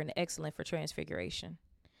power and excellent for transfiguration.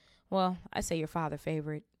 Well, I say your father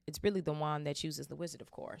favored. It's really the wand that chooses the wizard,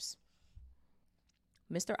 of course.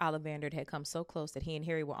 Mr. Ollivander had come so close that he and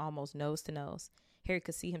Harry were almost nose to nose. Harry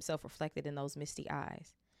could see himself reflected in those misty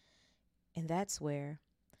eyes. And that's where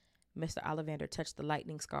Mr. Ollivander touched the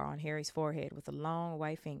lightning scar on Harry's forehead with a long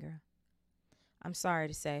white finger. I'm sorry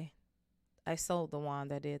to say, I sold the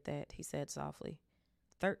wand that did that, he said softly.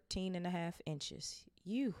 13½ inches.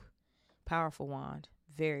 Powerful wand.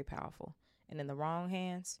 Very powerful. And in the wrong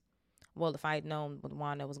hands? Well, if I had known what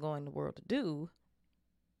wand that was going the world to do.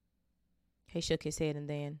 He shook his head and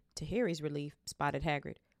then, to Harry's relief, spotted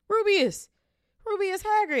Hagrid. Rubius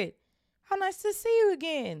Hagrid! How nice to see you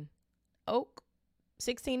again. Oak,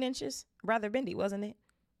 16 inches? Rather bendy, wasn't it?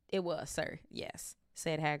 It was, sir. Yes,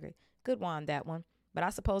 said Hagrid. Good wand, that one. But I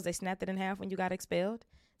suppose they snapped it in half when you got expelled,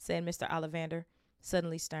 said Mr. Ollivander,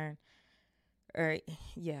 suddenly stern.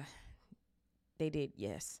 Yeah, they did,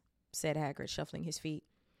 yes, said Hagrid, shuffling his feet.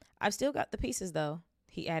 I've still got the pieces, though,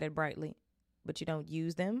 he added brightly. But you don't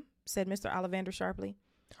use them, said Mr. Ollivander sharply.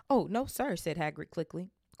 Oh, no, sir, said Hagrid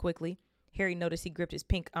quickly. Harry noticed he gripped his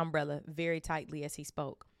pink umbrella very tightly as he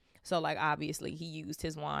spoke. So, obviously, he used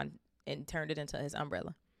his wand and turned it into his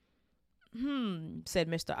umbrella. Said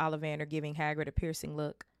Mr. Ollivander, giving Hagrid a piercing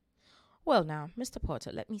look. Well, now, Mr.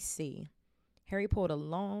 Potter, let me see. Harry pulled a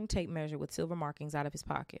long tape measure with silver markings out of his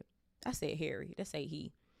pocket. I said Harry. Let's say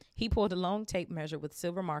he. He pulled a long tape measure with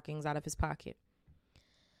silver markings out of his pocket.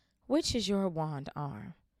 Which is your wand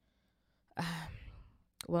arm?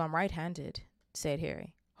 Well, I'm right-handed, said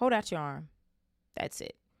Harry. Hold out your arm. That's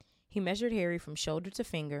it. He measured Harry from shoulder to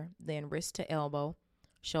finger, then wrist to elbow,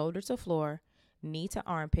 shoulder to floor, knee to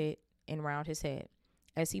armpit, and round his head.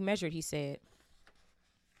 As he measured, he said,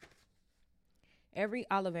 Every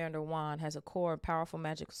Ollivander wand has a core of powerful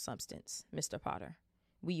magical substance, Mr. Potter.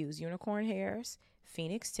 We use unicorn hairs,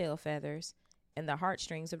 phoenix tail feathers, and the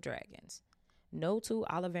heartstrings of dragons. No two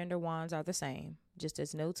Ollivander wands are the same, just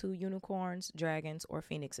as no two unicorns, dragons, or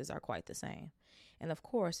phoenixes are quite the same. And of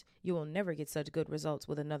course, you will never get such good results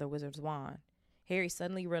with another wizard's wand. Harry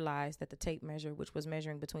suddenly realized that the tape measure, which was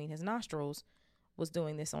measuring between his nostrils, was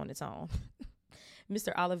doing this on its own.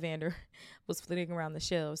 Mr. Ollivander was flitting around the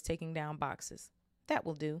shelves, taking down boxes. That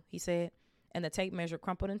will do, he said, and the tape measure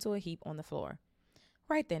crumpled into a heap on the floor.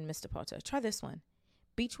 Right then, Mr. Potter, try this one.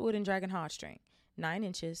 Beechwood and dragon heartstring. 9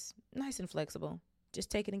 inches, nice and flexible.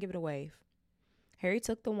 Just take it and give it a wave. Harry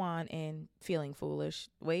took the wand and, feeling foolish,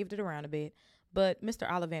 waved it around a bit, but Mr.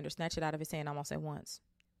 Ollivander snatched it out of his hand almost at once.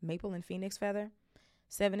 Maple and phoenix feather?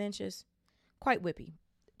 7 inches? Quite whippy.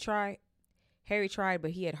 Try. Harry tried,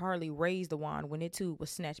 but he had hardly raised the wand when it too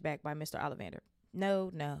was snatched back by Mr. Ollivander.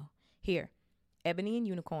 No. Here. Ebony and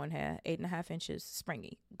unicorn hair, 8.5 inches,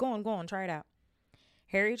 springy. Go on, try it out.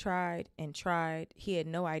 Harry tried and tried. He had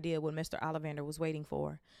no idea what Mr. Ollivander was waiting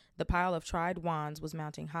for. The pile of tried wands was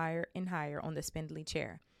mounting higher and higher on the spindly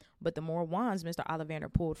chair. But the more wands Mr.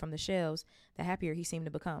 Ollivander pulled from the shelves, the happier he seemed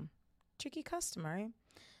to become. Tricky customer, eh?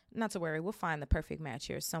 Not to worry, we'll find the perfect match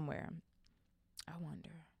here somewhere. I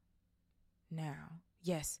wonder. Now,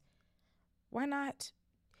 yes. Why not?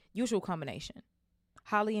 Usual combination.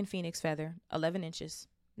 Holly and phoenix feather, 11 inches,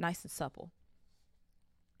 nice and supple.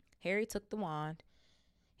 Harry took the wand.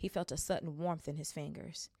 He felt a sudden warmth in his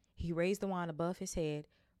fingers. He raised the wand above his head,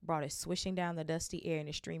 brought it swishing down the dusty air, and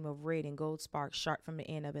a stream of red and gold sparks shot from the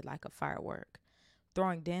end of it like a firework,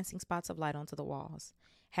 throwing dancing spots of light onto the walls.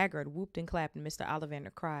 Hagrid whooped and clapped, and Mr.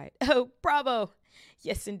 Ollivander cried, Oh, bravo!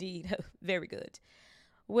 Yes, indeed. Very good.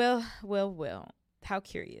 Well. How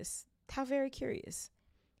curious. How very curious.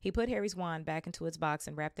 He put Harry's wand back into its box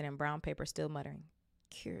and wrapped it in brown paper, still muttering,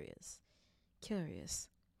 Curious.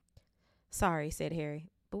 Sorry, said Harry,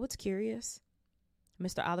 but what's curious?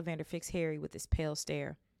 Mr. Ollivander fixed Harry with his pale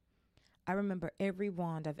stare. I remember every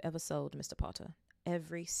wand I've ever sold, Mr. Potter.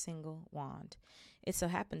 Every single wand. It so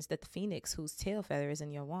happens that the phoenix whose tail feather is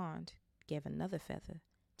in your wand gave another feather,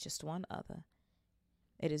 just one other.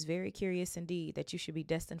 It is very curious indeed that you should be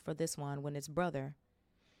destined for this one when its brother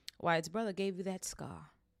gave you that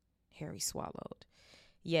scar. Harry swallowed.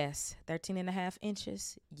 Yes, 13.5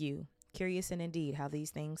 inches, you. Curious indeed how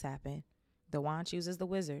these things happen. The wand chooses the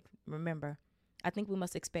wizard, remember. I think we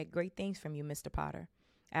must expect great things from you, Mr. Potter.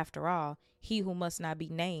 After all, he who must not be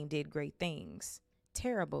named did great things.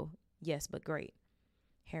 Terrible, yes, but great.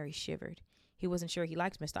 Harry shivered. He wasn't sure he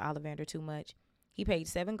liked Mr. Ollivander too much. He paid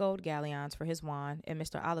 7 gold galleons for his wand, and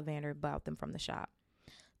Mr. Ollivander bought them from the shop.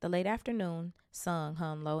 The late afternoon sun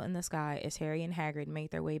hung low in the sky as Harry and Hagrid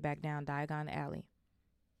made their way back down Diagon Alley.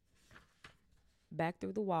 Back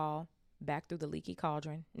through the wall, back through the leaky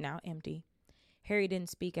cauldron, now empty. Harry didn't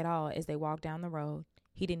speak at all as they walked down the road.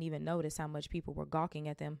 He didn't even notice how much people were gawking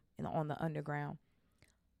at them on the underground.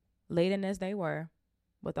 Laden as they were,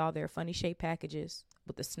 with all their funny-shaped packages,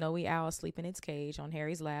 with the snowy owl asleep in its cage on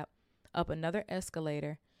Harry's lap, up another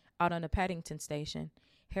escalator, out on the Paddington station,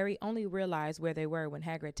 Harry only realized where they were when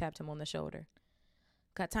Hagrid tapped him on the shoulder.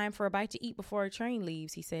 Got time for a bite to eat before a train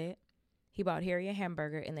leaves, he said. He bought Harry a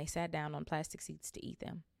hamburger, and they sat down on plastic seats to eat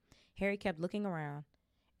them. Harry kept looking around.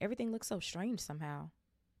 Everything looked so strange somehow.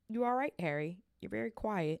 You all right, Harry? You're very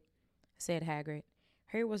quiet, said Hagrid.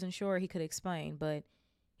 Harry wasn't sure he could explain, but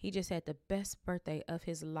he just had the best birthday of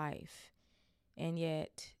his life. And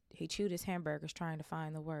yet, he chewed his hamburgers trying to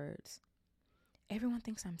find the words. Everyone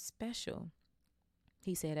thinks I'm special,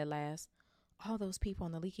 he said at last. All those people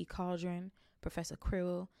in the leaky cauldron, Professor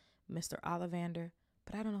Krill, Mr. Ollivander,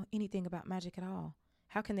 but I don't know anything about magic at all.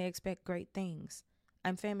 How can they expect great things?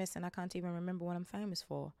 I'm famous and I can't even remember what I'm famous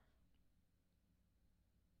for.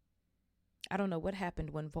 I don't know what happened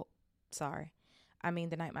the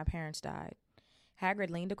night my parents died.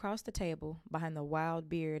 Hagrid leaned across the table behind the wild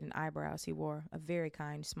beard and eyebrows he wore, a very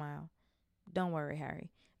kind smile. Don't worry,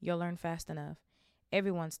 Harry. You'll learn fast enough.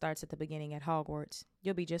 Everyone starts at the beginning at Hogwarts.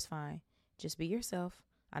 You'll be just fine. Just be yourself.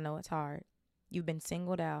 I know it's hard. You've been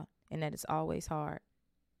singled out, and that it's always hard.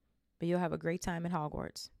 But you'll have a great time at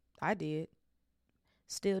Hogwarts. I did.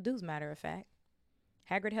 Still do, as a matter of fact.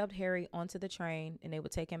 Hagrid helped Harry onto the train, and they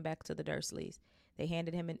would take him back to the Dursleys. They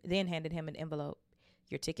handed him an envelope.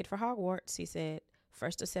 Your ticket for Hogwarts, he said.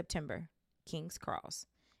 1st of September, King's Cross.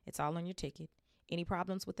 It's all on your ticket. Any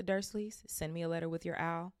problems with the Dursleys? Send me a letter with your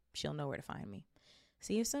owl. She'll know where to find me.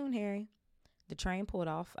 See you soon, Harry. The train pulled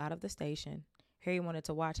off out of the station. Harry wanted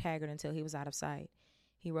to watch Hagrid until he was out of sight.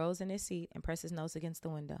 He rose in his seat and pressed his nose against the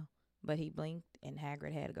window, but he blinked and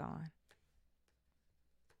Hagrid had gone.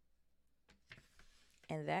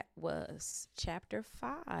 And that was chapter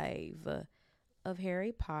 5 of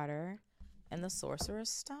Harry Potter and the Sorcerer's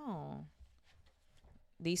Stone.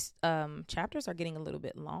 These chapters are getting a little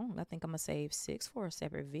bit long. I think I'm going to save 6 for a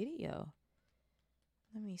separate video.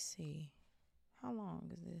 Let me see. How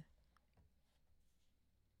long is this?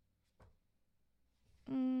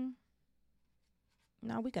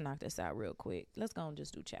 No, we can knock this out real quick. Let's go and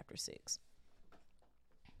just do chapter 6.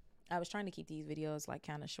 I was trying to keep these videos like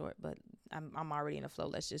kind of short, but I'm already in the flow.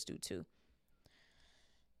 Let's just do 2.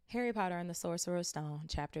 Harry Potter and the Sorcerer's Stone,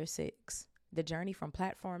 chapter 6. The journey from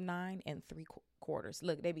platform 9 and 3/4.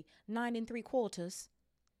 Look, they be 9 3/4.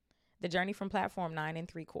 The journey from platform 9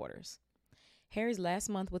 3/4. Harry's last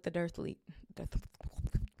month with the Dursleys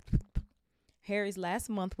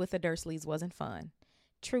wasn't fun.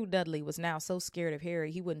 True Dudley was now so scared of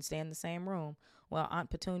Harry he wouldn't stay in the same room, while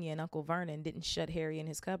Aunt Petunia and Uncle Vernon didn't shut Harry in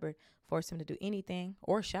his cupboard, force him to do anything,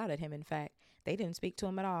 or shout at him, in fact. They didn't speak to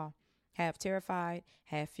him at all. Half terrified,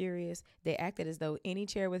 half furious, they acted as though any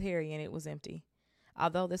chair with Harry in it was empty.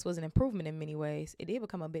 Although this was an improvement in many ways, it did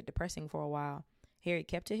become a bit depressing for a while. Harry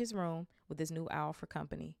kept to his room with his new owl for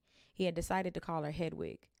company. He had decided to call her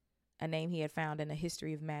Hedwig, a name he had found in a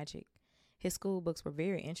history of magic. His school books were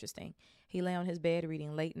very interesting. He lay on his bed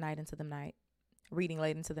reading late into the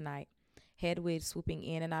night. Hedwig swooping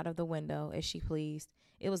in and out of the window as she pleased.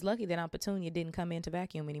 It was lucky that Aunt Petunia didn't come in to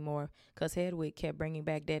vacuum anymore, because Hedwig kept bringing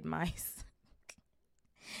back dead mice.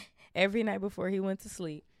 Every night before he went to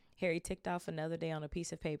sleep, Harry ticked off another day on a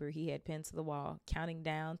piece of paper he had pinned to the wall, counting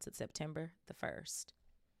down to September the 1st.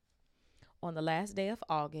 On the last day of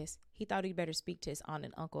August, he thought he'd better speak to his aunt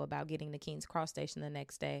and uncle about getting to King's Cross Station the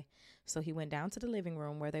next day, so he went down to the living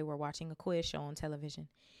room where they were watching a quiz show on television.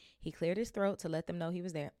 He cleared his throat to let them know he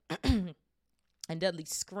was there, and Dudley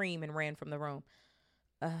screamed and ran from the room.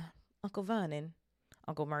 Uncle Vernon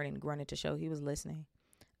grunted to show he was listening.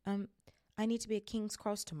 I need to be at King's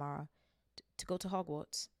Cross tomorrow to go to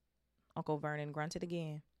Hogwarts. Uncle Vernon grunted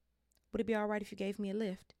again. Would it be all right if you gave me a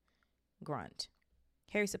lift? Grunt.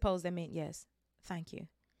 Harry supposed that meant yes. Thank you.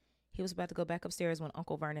 He was about to go back upstairs when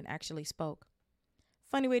Uncle Vernon actually spoke.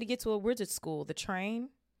 Funny way to get to a wizard school. The train,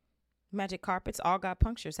 magic carpets, all got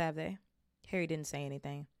punctures, have they? Harry didn't say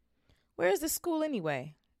anything. Where is this school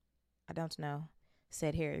anyway? I don't know,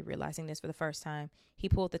 said Harry, realizing this for the first time. He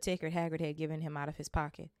pulled the ticket Hagrid had given him out of his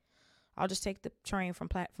pocket. I'll just take the train from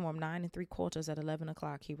platform 9 3/4 at 11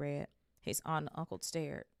 o'clock, he read. His aunt and uncle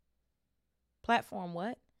stared. Platform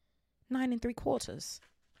what? 9 3/4.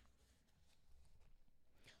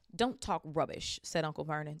 Don't talk rubbish, said Uncle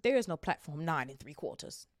Vernon. There is no platform 9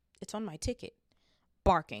 3/4. It's on my ticket.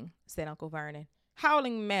 Barking, said Uncle Vernon.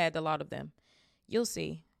 Howling mad, the lot of them. You'll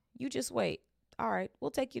see. You just wait. All right,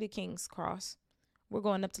 we'll take you to King's Cross. We're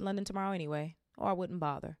going up to London tomorrow anyway, or I wouldn't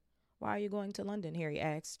bother. Why are you going to London? Harry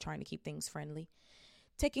asked, trying to keep things friendly.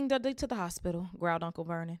 Taking Dudley to the hospital, growled Uncle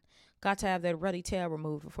Vernon. Got to have that ruddy tail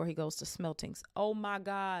removed before he goes to Smeltings. Oh, my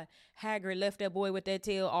God. Hagrid left that boy with that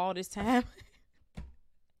tail all this time.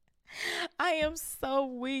 I am so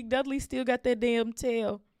weak. Dudley still got that damn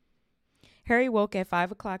tail. Harry woke at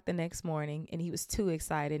 5 o'clock the next morning, and he was too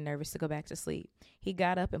excited and nervous to go back to sleep. He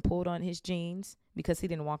got up and pulled on his jeans because he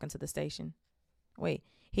didn't walk into the station.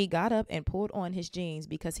 He got up and pulled on his jeans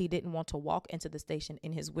because he didn't want to walk into the station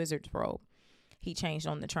in his wizard's robe. He changed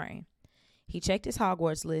on the train. He checked his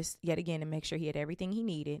Hogwarts list yet again to make sure he had everything he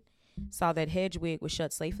needed, saw that Hedwig was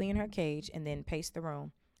shut safely in her cage, and then paced the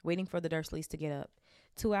room, waiting for the Dursleys to get up.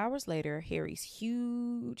 2 hours later, Harry's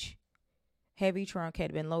huge, heavy trunk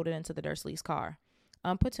had been loaded into the Dursleys' car.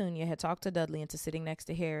 Petunia had talked to Dudley into sitting next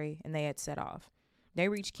to Harry, and they had set off. They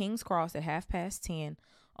reached King's Cross at 10:30.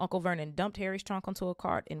 Uncle Vernon dumped Harry's trunk onto a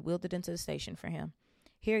cart and wheeled it into the station for him.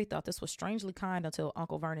 Harry thought this was strangely kind until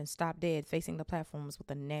Uncle Vernon stopped dead facing the platforms with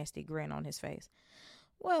a nasty grin on his face.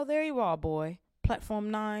 Well, there you are, boy. Platform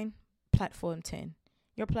 9, platform 10.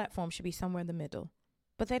 Your platform should be somewhere in the middle.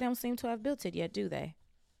 But they don't seem to have built it yet, do they?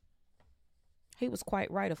 He was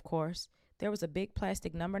quite right, of course. There was a big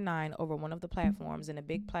plastic number 9 over one of the platforms and a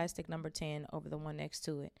big plastic number 10 over the one next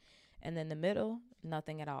to it. And in the middle,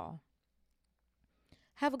 nothing at all.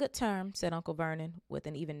 Have a good term, said Uncle Vernon, with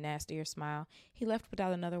an even nastier smile. He left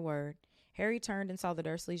without another word. Harry turned and saw the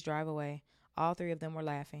Dursleys drive away. All three of them were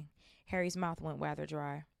laughing. Harry's mouth went rather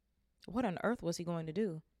dry. What on earth was he going to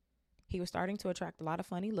do? He was starting to attract a lot of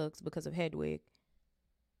funny looks because of Hedwig.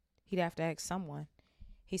 He'd have to ask someone.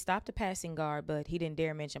 He stopped a passing guard, but he didn't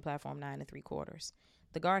dare mention platform 9 3/4.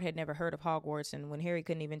 The guard had never heard of Hogwarts, and when Harry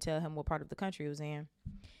couldn't even tell him what part of the country he was in,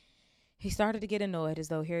 he started to get annoyed as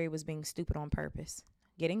though Harry was being stupid on purpose.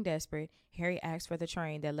 Getting desperate, Harry asked for the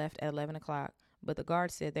train that left at 11 o'clock, but the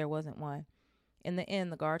guard said there wasn't one. In the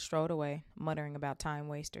end, the guard strolled away, muttering about time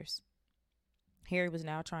wasters. Harry was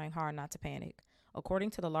now trying hard not to panic.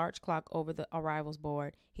 According to the large clock over the arrivals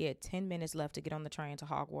board, he had 10 minutes left to get on the train to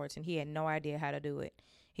Hogwarts, and he had no idea how to do it.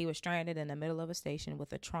 He was stranded in the middle of a station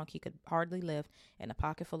with a trunk he could hardly lift and a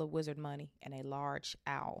pocket full of wizard money and a large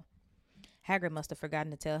owl. Hagrid must have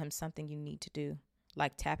forgotten to tell him something you need to do,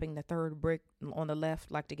 like tapping the third brick on the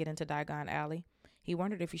left, like to get into Diagon Alley. He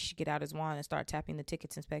wondered if he should get out his wand and start tapping the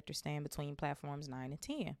tickets inspector stand between platforms 9 and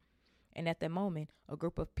 10. And at that moment, a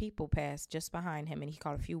group of people passed just behind him, and he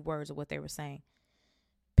caught a few words of what they were saying.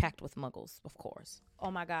 Packed with muggles, of course. Oh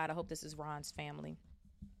my God, I hope this is Ron's family.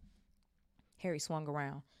 Harry swung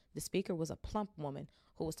around. The speaker was a plump woman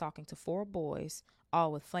who was talking to 4 boys,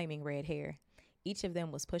 all with flaming red hair. Each of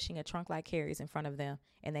them was pushing a trunk like Harry's in front of them,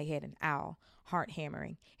 and they had an owl, heart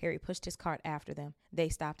hammering. Harry pushed his cart after them. They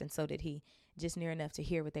stopped, and so did he, just near enough to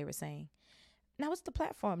hear what they were saying. Now, what's the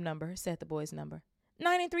platform number? Said the boy's number.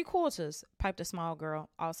 9 3/4, piped a small girl,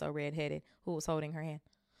 also red-headed, who was holding her hand.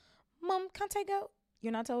 Mom, can't I go?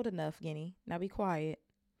 You're not old enough, Guinea. Now be quiet.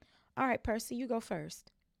 All right, Percy, you go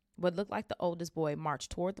first. What looked like the oldest boy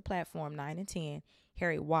marched toward the platform 9 and 10.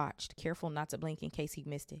 Harry watched, careful not to blink in case he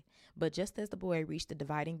missed it. But just as the boy reached the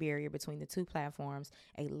dividing barrier between the two platforms,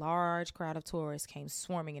 a large crowd of tourists came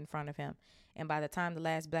swarming in front of him. And by the time the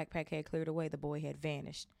last backpack had cleared away, the boy had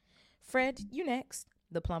vanished. Fred, you next,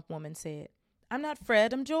 the plump woman said. I'm not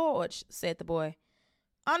Fred, I'm George, said the boy.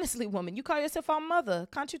 Honestly, woman, you call yourself our mother.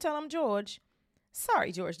 Can't you tell I'm George?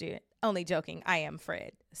 Sorry, George dear. Only joking. I am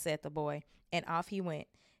Fred, said the boy. And off he went.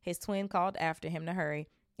 His twin called after him to hurry,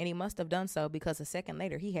 and he must have done so because a second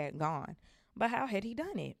later he had gone. But how had he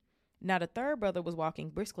done it? Now the third brother was walking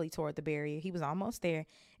briskly toward the barrier. He was almost there,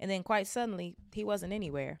 and then quite suddenly he wasn't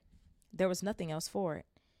anywhere. There was nothing else for it.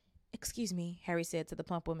 Excuse me, Harry said to the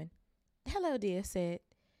plump woman. Hello, dear,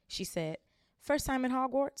 she said. First time at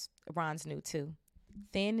Hogwarts? Ron's new too.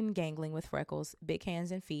 Thin and gangling with freckles, big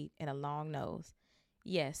hands and feet, and a long nose.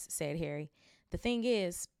 Yes, said Harry. The thing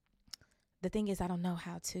is, I don't know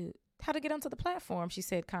how to get onto the platform, she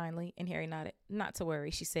said kindly, and Harry nodded. Not to worry,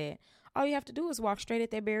 she said. All you have to do is walk straight at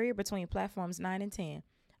that barrier between platforms 9 and 10.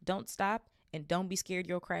 Don't stop, and don't be scared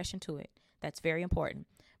you'll crash into it. That's very important.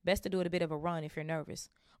 Best to do it a bit of a run if you're nervous.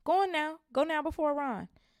 Go on now. Go now before Ron.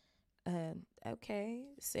 Okay,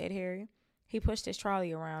 said Harry. He pushed his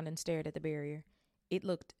trolley around and stared at the barrier. It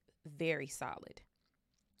looked very solid.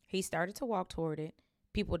 He started to walk toward it.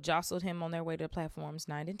 People jostled him on their way to platforms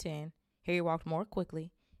 9 and 10. Harry walked more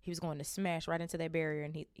quickly. He was going to smash right into that barrier,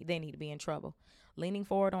 and then he'd be in trouble. Leaning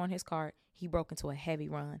forward on his cart, he broke into a heavy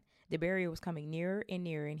run. The barrier was coming nearer and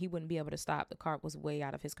nearer, and he wouldn't be able to stop. The cart was way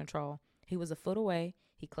out of his control. He was a foot away.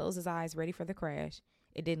 He closed his eyes, ready for the crash.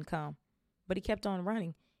 It didn't come. But he kept on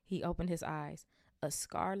running. He opened his eyes. A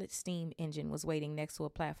scarlet steam engine was waiting next to a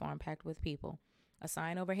platform packed with people. A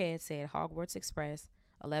sign overhead said Hogwarts Express,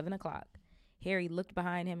 11 o'clock. Harry looked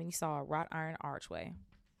behind him and he saw a wrought iron archway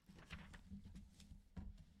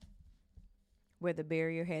where the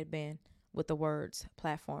barrier had been, with the words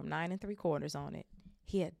platform 9 3/4 on it.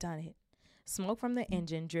 He had done it. Smoke from the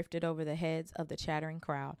engine drifted over the heads of the chattering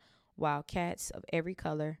crowd, while cats of every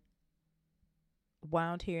color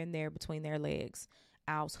wound here and there between their legs.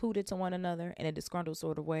 Owls hooted to one another in a disgruntled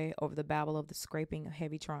sort of way over the babble of the scraping of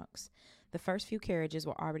heavy trunks. The first few carriages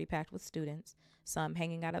were already packed with students, some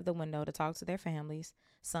hanging out of the window to talk to their families,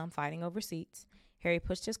 some fighting over seats. Harry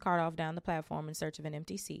pushed his cart off down the platform in search of an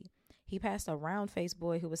empty seat. He passed a round-faced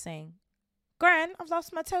boy who was saying, Gran, I've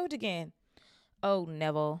lost my toad again. Oh,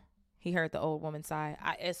 Neville, he heard the old woman sigh.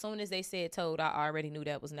 As soon as they said Toad, I already knew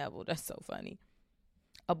that was Neville. That's so funny.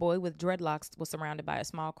 A boy with dreadlocks was surrounded by a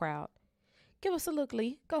small crowd. Give us a look,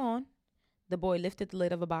 Lee. Go on. The boy lifted the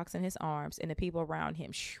lid of a box in his arms, and the people around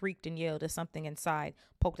him shrieked and yelled as something inside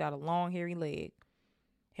poked out a long, hairy leg.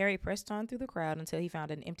 Harry pressed on through the crowd until he found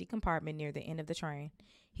an empty compartment near the end of the train.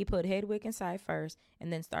 He put Hedwig inside first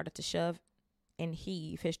and then started to shove and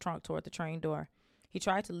heave his trunk toward the train door. He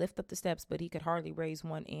tried to lift up the steps, but he could hardly raise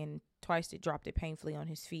one end. Twice it dropped it painfully on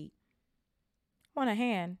his feet. Want a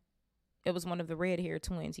hand? It was one of the red-haired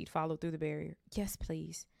twins he'd followed through the barrier. Yes,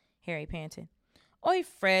 please, Harry panted. Oi,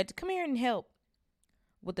 Fred, come here and help.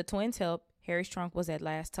 With the twins' help, Harry's trunk was at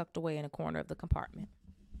last tucked away in a corner of the compartment.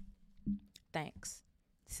 Thanks,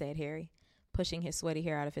 said Harry, pushing his sweaty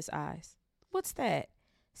hair out of his eyes. What's that?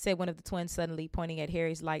 Said one of the twins suddenly, pointing at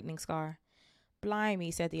Harry's lightning scar.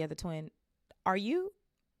 Blimey, said the other twin. Are you?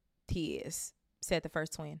 He is, said the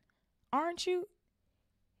first twin. Aren't you?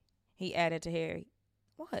 He added to Harry.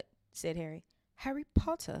 What? Said Harry. Harry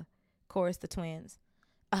Potter, chorused the twins.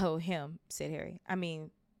 Oh, him, said Harry. I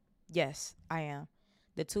mean, yes, I am.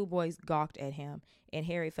 The two boys gawked at him, and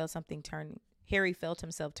Harry felt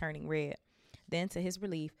himself turning red. Then, to his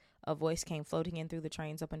relief, a voice came floating in through the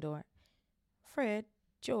train's open door. Fred,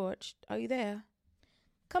 George, are you there?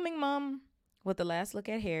 Coming, Mum. With the last look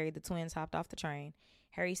at Harry, the twins hopped off the train.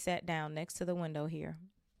 Harry sat down next to the window here,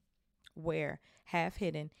 where, half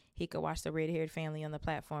hidden, he could watch the red-haired family on the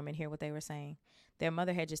platform and hear what they were saying. Their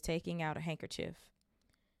mother had just taken out a handkerchief.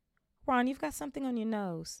 Ron, you've got something on your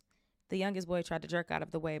nose. The youngest boy tried to jerk out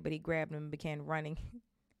of the way, but he grabbed him and began running,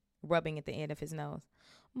 rubbing at the end of his nose.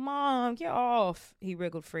 Mom, get off. He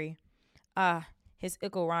wriggled free. His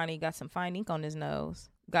ickle Ronnie got some fine ink on his nose.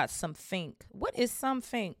 Got some fink. What is some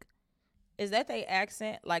fink? Is that their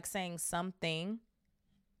accent, like saying something?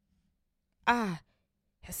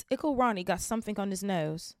 His ickle Ronnie got something on his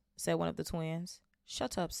nose, said one of the twins.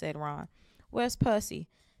 Shut up, said Ron. Where's Percy?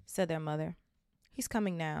 Said their mother. He's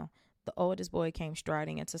coming now. The oldest boy came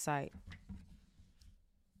striding into sight.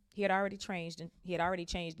 He had already changed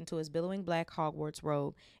into his billowing black Hogwarts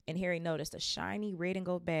robe, and Harry noticed a shiny red and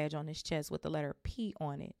gold badge on his chest with the letter P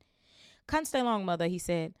on it. Can't stay long, Mother, he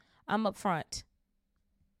said. I'm up front.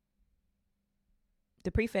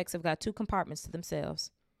 The prefects have got 2 compartments to themselves.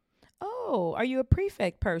 Oh, are you a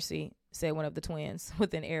prefect, Percy? Said one of the twins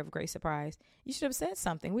with an air of great surprise. You should have said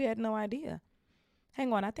something. We had no idea.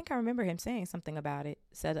 Hang on, I think I remember him saying something about it,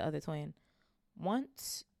 said the other twin.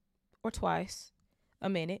 Once or twice. A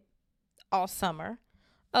minute. All summer.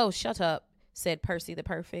 Oh, shut up, said Percy the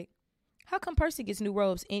Perfect. How come Percy gets new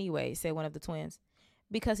robes anyway, said one of the twins.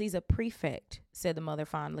 Because he's a prefect, said the mother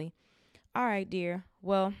fondly. All right, dear.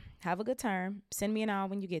 Well, have a good time. Send me an owl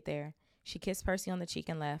when you get there. She kissed Percy on the cheek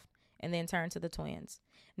and left, and then turned to the twins.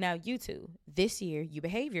 Now, you two, this year, you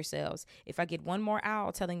behave yourselves. If I get one more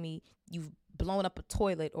owl telling me you've blown up a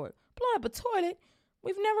toilet or blown up a toilet,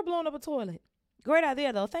 we've never blown up a toilet. Great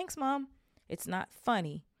idea, though. Thanks, Mom. It's not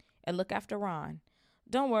funny. And look after Ron.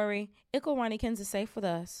 Don't worry. Ickle Ronnikins is safe with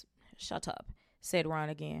us. Shut up, said Ron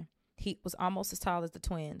again. He was almost as tall as the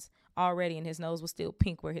twins already, and his nose was still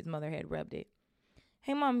pink where his mother had rubbed it.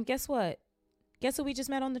 Hey, Mom, guess what? Guess who we just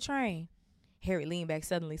met on the train? Harry leaned back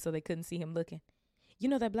suddenly so they couldn't see him looking. You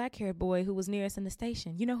know that black-haired boy who was near us in the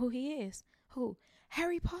station. You know who he is? Who?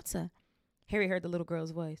 Harry Potter. Harry heard the little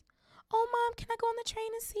girl's voice. Oh, Mom, can I go on the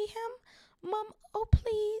train and see him? Mom, oh,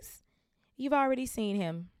 please. You've already seen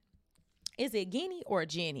him. Is it Guinea or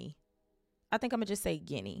Jenny? I think I'm going to just say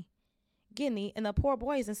Guinea. Guinea, and the poor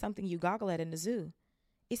boy isn't something you goggle at in the zoo.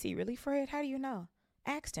 Is he really, Fred? How do you know?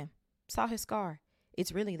 Asked him. Saw his scar.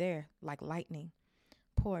 It's really there, like lightning.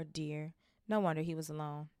 Poor dear. No wonder he was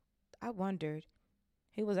alone. I wondered.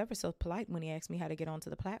 He was ever so polite when he asked me how to get onto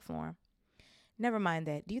the platform. Never mind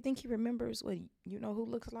that. Do you think he remembers what you-know-who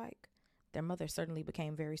looks like? Their mother certainly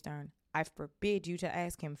became very stern. I forbid you to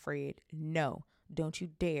ask him, Fred. No, don't you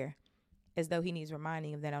dare. As though he needs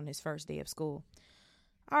reminding of that on his first day of school.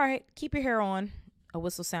 All right, keep your hair on. A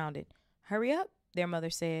whistle sounded. Hurry up, their mother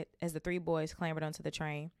said, as the 3 boys clambered onto the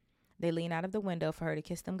train. They leaned out of the window for her to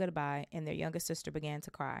kiss them goodbye, and their youngest sister began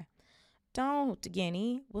to cry. Don't,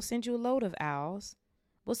 Guinea. We'll send you a load of owls.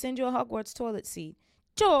 We'll send you a Hogwarts toilet seat.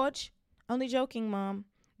 George! Only joking, Mom.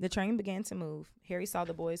 The train began to move. Harry saw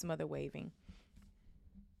the boy's mother waving,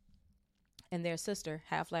 and their sister,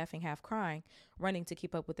 half laughing, half crying, running to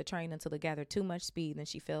keep up with the train until it gathered too much speed, then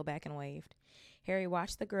she fell back and waved. Harry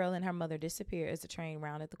watched the girl and her mother disappear as the train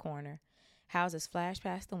rounded the corner. Houses flashed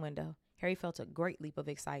past the window. Harry felt a great leap of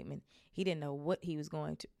excitement. He didn't know what he was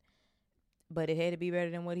going to, but it had to be better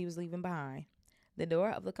than what he was leaving behind. The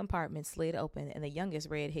door of the compartment slid open and the youngest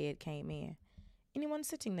redhead came in. "Anyone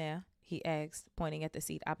sitting there?" he asked, pointing at the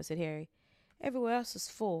seat opposite Harry. "Everywhere else is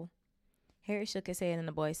full." Harry shook his head and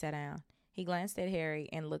the boy sat down. He glanced at Harry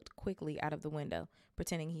and looked quickly out of the window,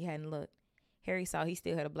 pretending he hadn't looked. Harry saw he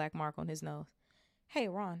still had a black mark on his nose. "Hey,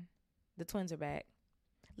 Ron, the twins are back.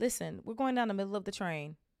 Listen, we're going down the middle of the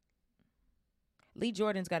train. Lee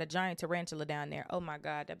Jordan's got a giant tarantula down there." Oh my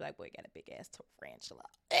God, that black boy got a big ass tarantula.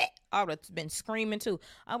 I would have been screaming too.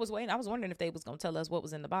 I was wondering if they was going to tell us what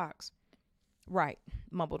was in the box. "Right,"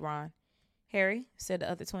 mumbled Ron. "Harry," said the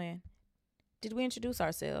other twin, "did we introduce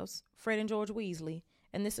ourselves? Fred and George Weasley.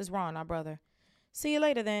 And this is Ron, our brother. See you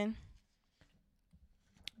later then."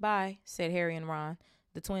 "Bye," said Harry and Ron.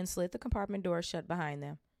 The twins slid the compartment door shut behind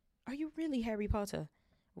them. "Are you really Harry Potter?"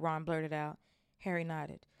 Ron blurted out. Harry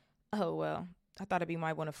nodded. "Oh, well, I thought it'd be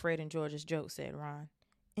one of Fred and George's jokes," said Ron.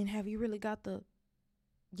 "And have you really got the,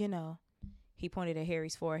 you know?" He pointed at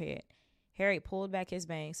Harry's forehead. Harry pulled back his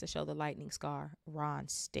bangs to show the lightning scar. Ron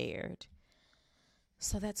stared.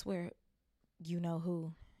 "So that's where you know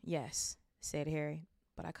who?" "Yes," said Harry,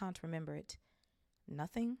 "but I can't remember it."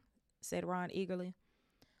 "Nothing?" said Ron eagerly.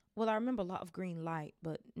 "Well, I remember a lot of green light,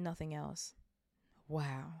 but nothing else."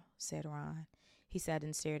 "Wow," said Ron. He sat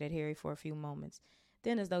and stared at Harry for a few moments.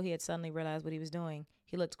 Then, as though he had suddenly realized what he was doing,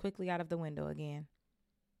 he looked quickly out of the window again.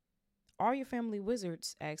 "Are your family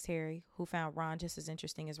wizards?" asked Harry, who found Ron just as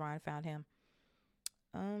interesting as Ron found him.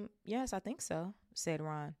 Yes, I think so," said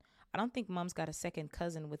Ron. "I don't think Mom's got a second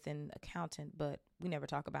cousin with an accountant, but we never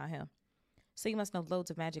talk about him." "So you must know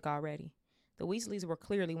loads of magic already." The Weasleys were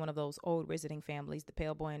clearly one of those old visiting families the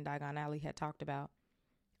pale boy in Diagon Alley had talked about.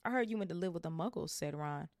 "I heard you went to live with the Muggles," said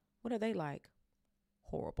Ron. "What are they like?"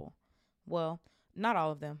 "Horrible." "Well, not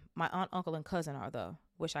all of them. My aunt, uncle, and cousin are, though.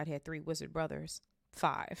 Wish I'd had 3 wizard brothers."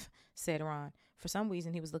 "5," said Ron. For some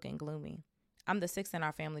reason, he was looking gloomy. "I'm the 6th in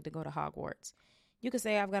our family to go to Hogwarts. You could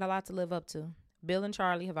say I've got a lot to live up to. Bill and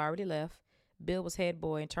Charlie have already left. Bill was head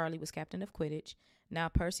boy and Charlie was captain of Quidditch. Now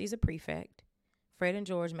Percy's a prefect. Fred and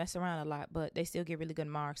George mess around a lot, but they still get really good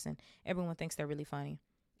marks, and everyone thinks they're really funny.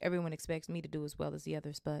 Everyone expects me to do as well as the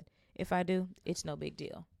others, but if I do, it's no big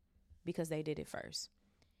deal, because they did it first.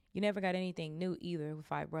 You never got anything new either with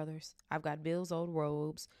 5 brothers. I've got Bill's old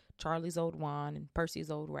robes, Charlie's old wand, and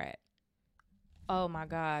Percy's old rat." "Oh my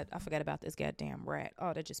God, I forgot about this goddamn rat.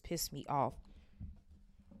 Oh, that just pissed me off.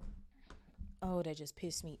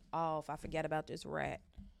 I forgot about this rat."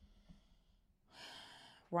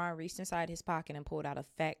 Ron reached inside his pocket and pulled out a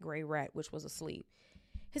fat gray rat, which was asleep.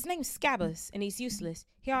 "His name's Scabbers, and he's useless.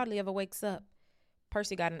 He hardly ever wakes up.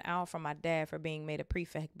 Percy got an owl from my dad for being made a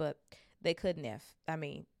prefect, but they couldn't have.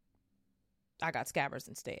 I got Scabbers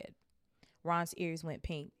instead." Ron's ears went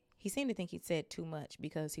pink. He seemed to think he'd said too much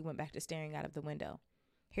because he went back to staring out of the window.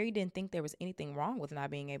 Harry didn't think there was anything wrong with not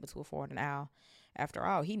being able to afford an owl. After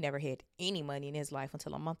all, he never had any money in his life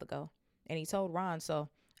until a month ago. And he told Ron so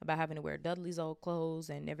about having to wear Dudley's old clothes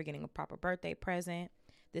and never getting a proper birthday present.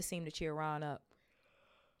 This seemed to cheer Ron up.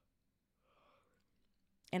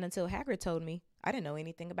 "And until Hagrid told me, I didn't know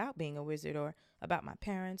anything about being a wizard or about my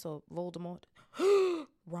parents or Voldemort."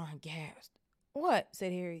 Ron gasped. "What?"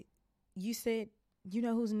 said Harry. "You said you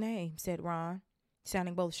know whose name," said Ron,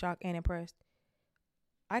 sounding both shocked and impressed.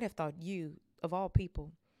 "I'd have thought you, of all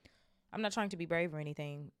people." "I'm not trying to be brave or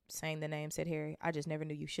anything, saying the name," said Harry. "I just never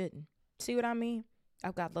knew you shouldn't. See what I mean?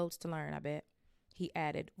 I've got loads to learn, I bet," he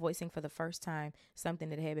added, voicing for the first time something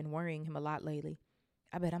that had been worrying him a lot lately.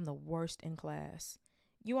 "I bet I'm the worst in class."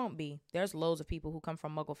 "You won't be. There's loads of people who come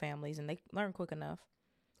from Muggle families, and they learn quick enough."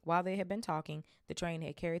 While they had been talking, the train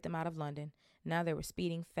had carried them out of London. Now they were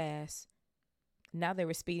speeding past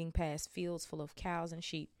fields full of cows and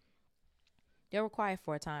sheep. They were quiet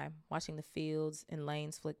for a time, watching the fields and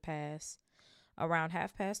lanes flick past. Around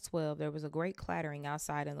 12:30, there was a great clattering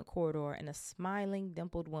outside in the corridor, and a smiling,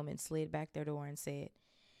 dimpled woman slid back their door and said,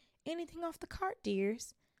 "Anything off the cart,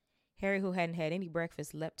 dears?" Harry, who hadn't had any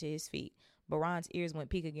breakfast, leapt to his feet, but Ron's ears went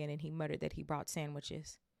pink again, and he muttered that he brought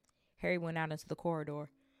sandwiches. Harry went out into the corridor.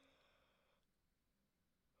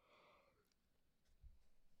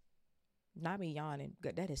 Not me yawning.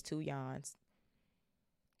 That is 2 yawns.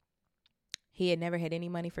 He had never had any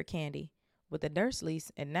money for candy. With the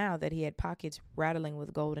Dursleys, and now that he had pockets rattling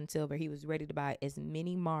with gold and silver, he was ready to buy as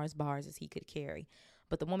many Mars bars as he could carry.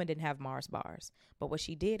 But the woman didn't have Mars bars. But what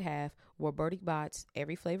she did have were Bertie Bott's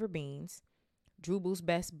every flavor beans, Drubel's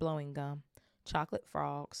best blowing gum, chocolate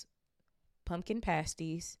frogs, pumpkin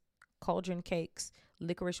pasties, cauldron cakes,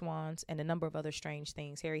 licorice wands, and a number of other strange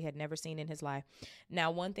things Harry had never seen in his life.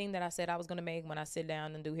 Now, one thing that I said I was going to make when I sit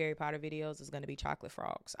down and do Harry Potter videos is going to be chocolate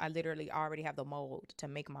frogs. I literally already have the mold to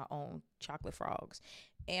make my own chocolate frogs.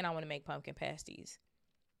 And I want to make pumpkin pasties.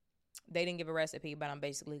 They didn't give a recipe, but I'm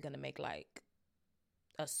basically going to make like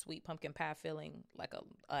a sweet pumpkin pie filling, like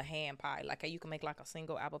a hand pie. Like how you can make like a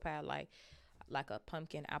single apple pie, like a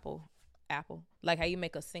pumpkin apple. Like how you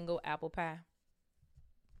make a single apple pie,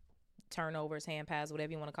 turnovers, hand pies,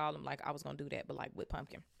 whatever you want to call them. Like I was gonna do that, but like with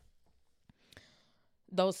pumpkin.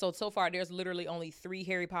 Those so far there's literally only 3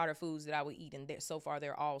 Harry Potter foods that I would eat, and so far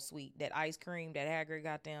they're all sweet. That ice cream that Hagrid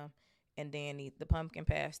got them, and then the pumpkin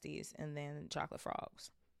pasties, and then chocolate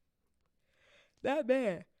frogs. That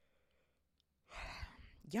bad.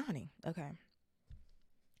 Yawning. Okay.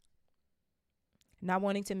 Not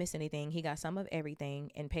wanting to miss anything, he got some of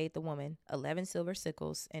everything and paid the woman 11 silver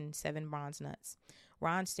sickles and 7 bronze nuts.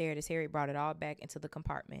 Ron stared as Harry brought it all back into the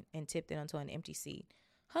compartment and tipped it onto an empty seat.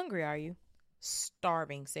 Hungry, are you?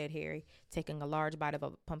 Starving, said Harry, taking a large bite of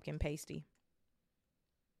a pumpkin pasty.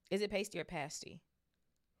 Is it pasty or pasty?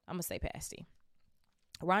 I'm going to say pasty.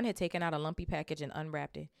 Ron had taken out a lumpy package and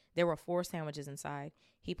unwrapped it. There were 4 sandwiches inside.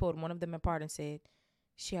 He pulled one of them apart and said,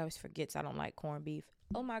 she always forgets I don't like corned beef.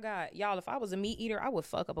 Oh my God. Y'all, if I was a meat eater, I would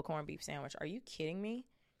fuck up a corned beef sandwich. Are you kidding me?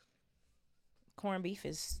 Corned beef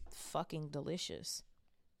is fucking delicious.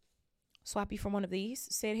 Swap you for one of these,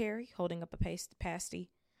 said Harry, holding up a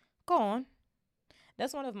pasty. Go on.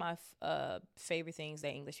 That's one of my favorite things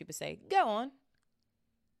that English people say. Go on.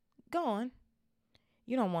 Go on.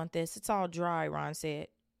 You don't want this. It's all dry, Ron said.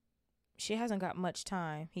 She hasn't got much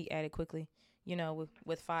time, he added quickly. You know,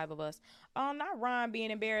 with 5 of us. Not Ron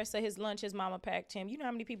being embarrassed at his lunch his mama packed him. You know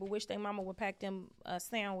how many people wish their mama would pack them a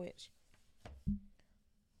sandwich?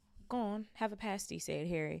 Go on, have a pasty, said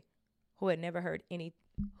Harry, who had never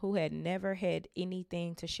had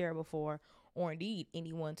anything to share before, or indeed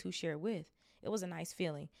anyone to share with. It was a nice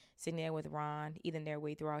feeling, sitting there with Ron, eating their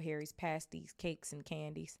way through all Harry's pasties, cakes, and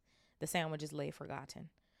candies. The sandwiches lay forgotten.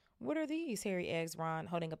 What are these? Harry asked Ron,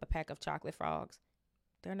 holding up a pack of chocolate frogs.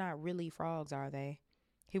 They're not really frogs, are they?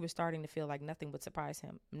 He was starting to feel like nothing would surprise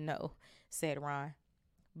him. No, said Ron.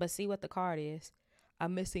 But see what the card is.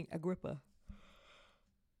 I'm missing Agrippa.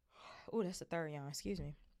 Oh, that's the third yawn. Excuse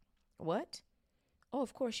me. What? Oh,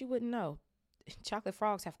 of course, you wouldn't know. Chocolate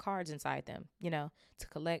frogs have cards inside them, to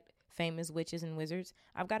collect famous witches and wizards.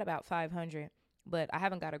 I've got about 500, but I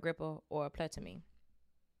haven't got Agrippa or a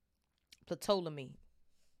Ptolemy.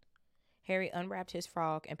 Harry unwrapped his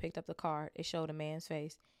frog and picked up the card. It showed a man's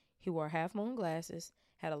face. He wore half-moon glasses,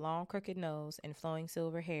 had a long crooked nose and flowing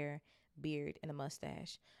silver hair, beard, and a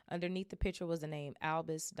mustache. Underneath the picture was the name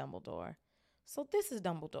Albus Dumbledore. So this is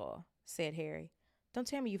Dumbledore, said Harry. Don't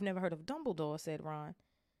tell me you've never heard of Dumbledore, said Ron.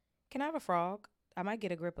 Can I have a frog? I might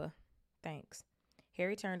get Agrippa. Thanks.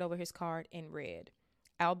 Harry turned over his card and read,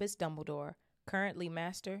 Albus Dumbledore, currently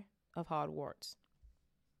Master of Hogwarts.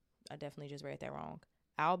 I definitely just read that wrong.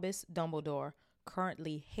 Albus Dumbledore,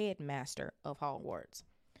 currently Headmaster of Hogwarts.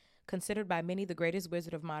 Considered by many the greatest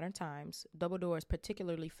wizard of modern times, Dumbledore is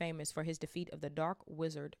particularly famous for his defeat of the dark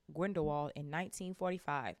wizard Grindelwald in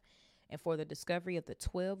 1945 and for the discovery of the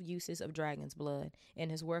 12 uses of dragon's blood.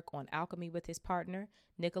 In his work on alchemy with his partner,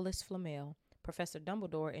 Nicholas Flamel, Professor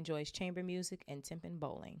Dumbledore enjoys chamber music and temple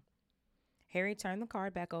bowling. Harry turned the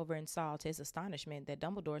card back over and saw to his astonishment that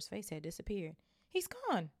Dumbledore's face had disappeared. He's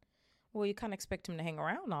gone. Well, you can't expect him to hang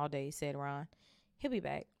around all day, said Ron. He'll be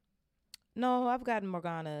back. No, I've got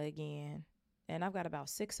Morgana again, and I've got about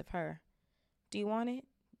 6 of her. Do you want it?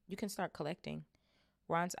 You can start collecting.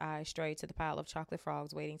 Ron's eyes strayed to the pile of chocolate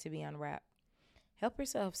frogs waiting to be unwrapped. Help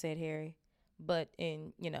yourself, said Harry. But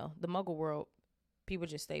in, the Muggle world, people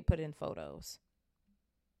just stay put in photos.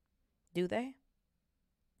 Do they?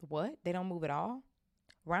 What? They don't move at all?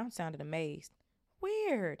 Ron sounded amazed.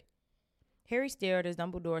 Weird. Harry stared as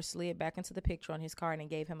Dumbledore slid back into the picture on his card and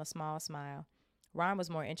gave him a small smile. Ron was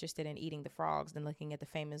more interested in eating the frogs than looking at the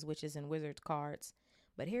famous witches and wizards cards,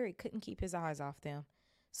 but Harry couldn't keep his eyes off them.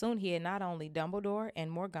 Soon he had not only Dumbledore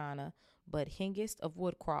and Morgana, but Hengist of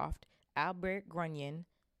Woodcroft, Albert Grunion,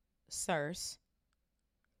 Circe,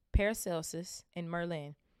 Paracelsus, and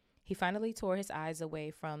Merlin. He finally tore his eyes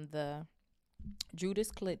away from the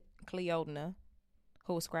Judas Cleodna,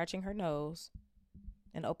 who was scratching her nose,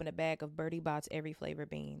 and opened a bag of Bertie Bott's every flavor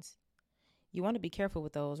beans. You want to be careful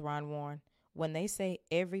with those, Ron warned. When they say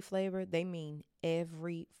every flavor, they mean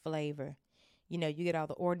every flavor. You get all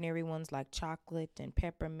the ordinary ones like chocolate and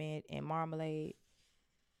peppermint and marmalade.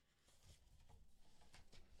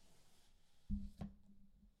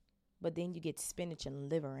 But then you get spinach and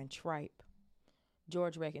liver and tripe.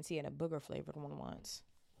 George reckons he had a booger flavored one once.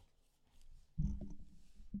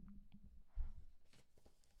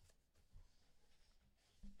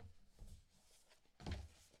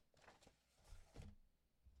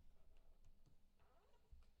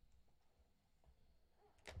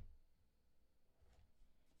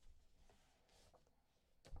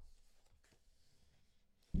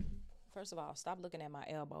 First of all, stop looking at my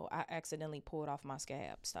elbow. I accidentally pulled off my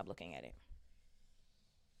scab. Stop looking at it.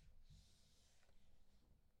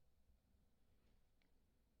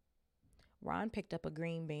 Ron picked up a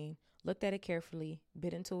green bean, looked at it carefully,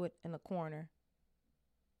 bit into it in the corner.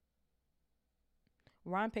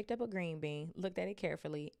 Ron picked up a green bean, looked at it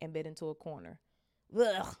carefully, and bit into a corner.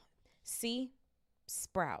 Ugh. See?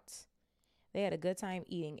 Sprouts. They had a good time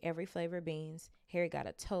eating every flavor of beans. Harry got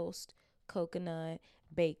a toast, coconut,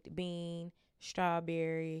 baked bean,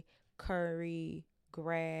 strawberry, curry,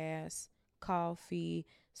 grass, coffee,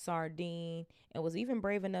 sardine, and was even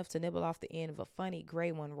brave enough to nibble off the end of a funny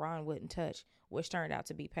gray one Ron wouldn't touch, which turned out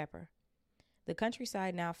to be pepper. The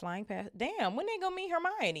countryside now flying past. Damn, when they gonna meet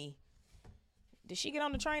Hermione? Did she get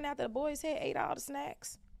on the train after the boys had ate all the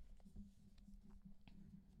snacks?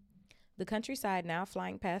 The countryside now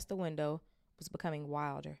flying past the window was becoming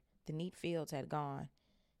wilder. The neat fields had gone.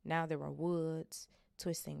 Now there were woods,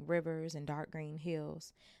 twisting rivers, and dark green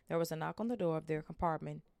hills. There was a knock on the door of their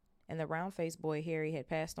compartment, and the round-faced boy Harry had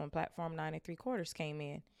passed on platform 9 3/4 came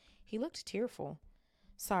in. He looked tearful.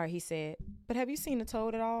 Sorry, he said, but have you seen the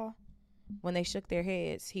toad at all? When they shook their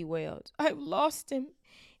heads, he wailed, I've lost him.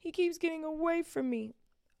 He keeps getting away from me.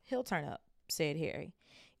 He'll turn up, said Harry.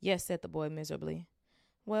 Yes, said the boy miserably.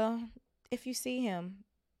 Well, if you see him,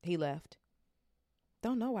 he left.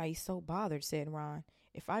 Don't know why he's so bothered, said Ron.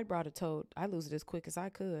 If I'd brought a toad, I'd lose it as quick as I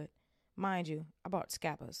could. Mind you, I bought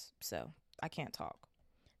scabbers, so I can't talk.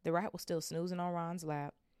 The rat was still snoozing on Ron's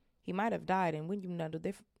lap. He might have died, and when you know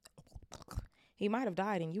the He might have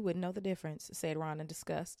died, and you wouldn't know the difference, said Ron in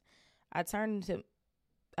disgust. I tried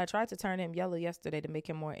to turn him yellow yesterday to make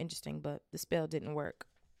him more interesting, but the spell didn't work.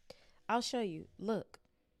 I'll show you. Look.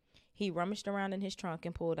 He rummaged around in his trunk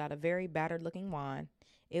and pulled out a very battered-looking wand.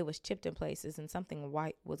 It was chipped in places, and something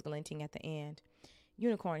white was glinting at the end.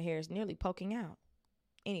 Unicorn hairs nearly poking out.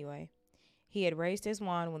 Anyway, he had raised his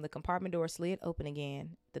wand when the compartment door slid open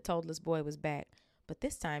again. The toadless boy was back, but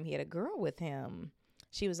this time he had a girl with him.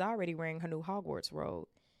 She was already wearing her new Hogwarts robe.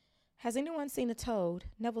 Has anyone seen a toad?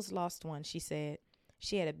 Neville's lost one, she said.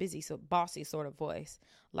 She had a busy, bossy sort of voice.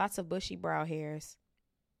 Lots of bushy brown hair,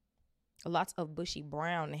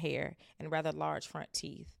 and rather large front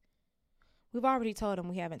teeth. We've already told him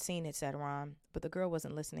we haven't seen it, said Ron, but the girl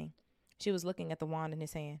wasn't listening. She was looking at the wand in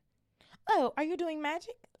his hand. Oh, are you doing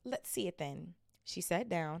magic? Let's see it then. She sat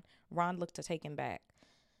down. Ron looked taken back.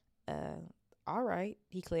 All right,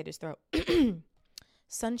 he cleared his throat.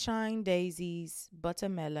 Sunshine, daisies,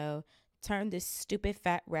 buttermellow, turn this stupid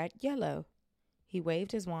fat rat yellow. He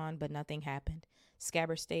waved his wand, but nothing happened.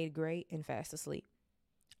 Scabbers stayed gray and fast asleep.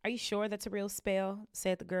 Are you sure that's a real spell?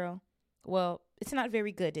 Said the girl. Well, it's not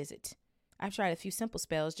very good, is it? I've tried a few simple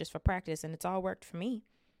spells just for practice, and it's all worked for me.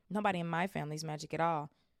 Nobody in my family's magic at all.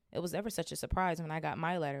 It was ever such a surprise when I got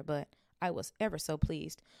my letter, but I was ever so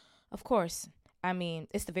pleased. Of course, I mean,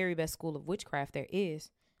 it's the very best school of witchcraft there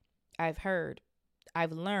is.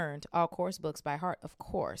 I've learned all course books by heart, of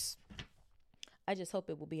course. I just hope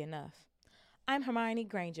it will be enough. I'm Hermione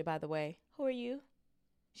Granger, by the way. Who are you?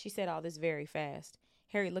 She said all this very fast.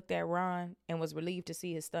 Harry looked at Ron and was relieved to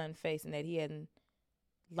see his stunned face and that he hadn't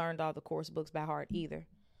learned all the course books by heart either.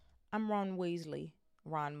 I'm Ron Weasley,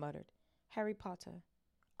 Ron muttered. Harry Potter.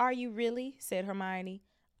 Are you really? Said Hermione.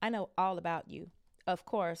 I know all about you. Of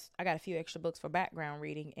course, I got a few extra books for background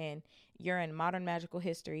reading, and you're in modern magical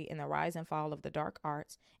history and the rise and fall of the dark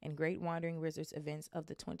arts and great wandering wizards events of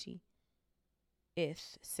the 20th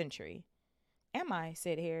century. Am I?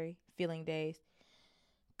 Said Harry, feeling dazed.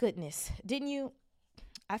 Goodness, didn't you?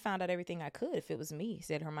 I found out everything I could if it was me,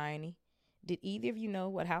 said Hermione. Did either of you know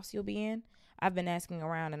what house you'll be in? I've been asking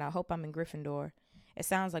around, and I hope I'm in Gryffindor. It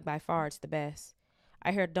sounds like by far it's the best.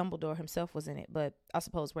 I heard Dumbledore himself was in it, but I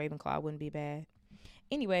suppose Ravenclaw wouldn't be bad.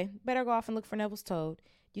 Anyway, better go off and look for Neville's toad.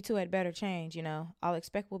 You two had better change, you know. I'll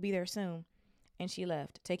expect we'll be there soon. And she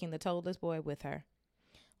left, taking the toadless boy with her.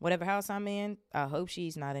 Whatever house I'm in, I hope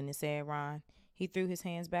she's not in it, said Ron. He threw his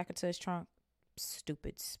hands back into his trunk.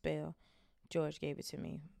 Stupid spell. George gave it to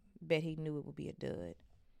me. Bet he knew it would be a dud.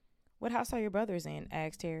 What house are your brothers in?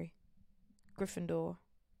 Asked Harry. Gryffindor,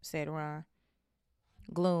 said Ron.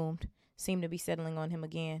 Gloomed. Seemed to be settling on him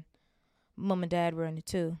again. Mom and Dad were in it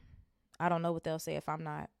too. I don't know what they'll say if I'm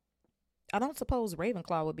not. I don't suppose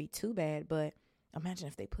Ravenclaw would be too bad, but imagine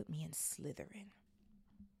if they put me in Slytherin.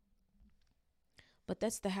 But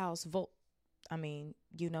that's the house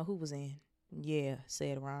you know who was in. Yeah,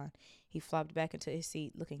 said Ron. He flopped back into his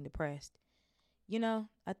seat, looking depressed.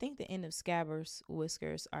 I think the end of Scabbers'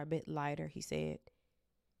 whiskers are a bit lighter, he said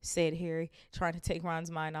Harry, trying to take Ron's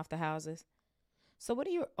mind off the houses. So what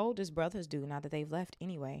do your oldest brothers do now that they've left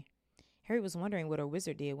anyway? Harry was wondering what a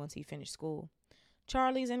wizard did once he finished school.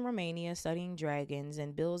 Charlie's in Romania studying dragons,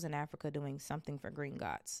 and Bill's in Africa doing something for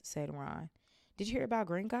Gringotts, said Ron. Did you hear about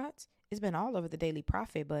Gringotts? It's been all over the Daily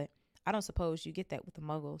Prophet, but I don't suppose you get that with the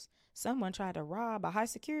Muggles. Someone tried to rob a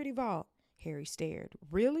high-security vault. Harry stared.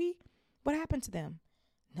 Really? What happened to them?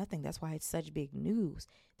 Nothing. That's why it's such big news.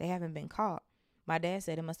 They haven't been caught. My dad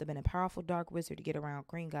said it must have been a powerful dark wizard to get around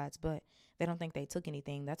Gringotts, but they don't think they took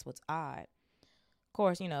anything. That's what's odd. Of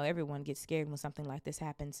course, everyone gets scared when something like this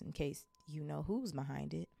happens in case you know who's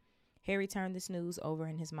behind it. Harry turned this news over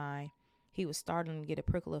in his mind. He was starting to get a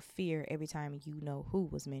prickle of fear every time you know who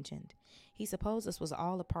was mentioned. He supposed this was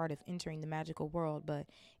all a part of entering the magical world, but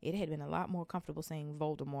it had been a lot more comfortable saying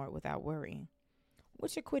Voldemort without worrying.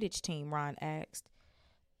 What's your Quidditch team? Ron asked.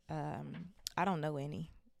 I don't know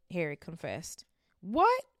any, Harry confessed.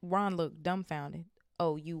 What? Ron looked dumbfounded.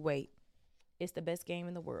 Oh, you wait. It's the best game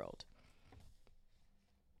in the world.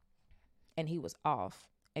 And he was off,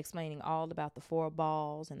 explaining all about the 4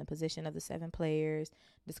 balls and the position of the 7 players,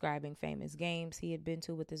 describing famous games he had been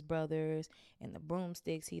to with his brothers and the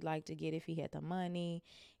broomsticks he'd like to get if he had the money.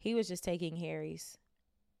 He was just taking Harry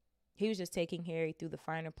through the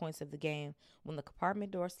finer points of the game when the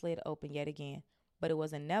compartment door slid open yet again. But it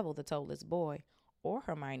wasn't Neville, the tallest boy, or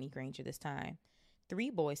Hermione Granger this time. 3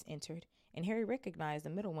 boys entered, and Harry recognized the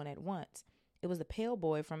middle one at once. It was the pale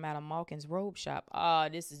boy from Madame Malkin's robe shop.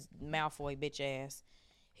 This is Malfoy, bitch ass.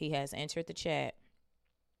 He has entered the chat.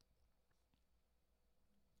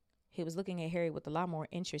 He was looking at Harry with a lot more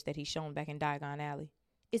interest that he'd shown back in Diagon Alley.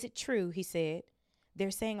 Is it true, he said.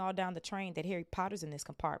 They're saying all down the train that Harry Potter's in this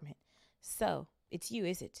compartment. So, it's you,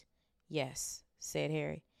 is it? Yes, said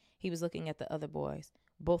Harry. He was looking at the other boys.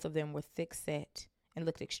 Both of them were thick-set and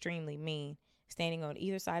looked extremely mean. Standing on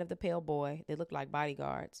either side of the pale boy, they looked like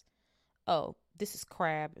bodyguards. Oh, this is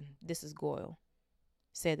Crabbe and this is Goyle,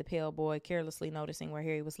 said the pale boy, carelessly noticing where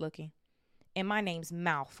Harry was looking. And my name's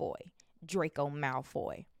Malfoy, Draco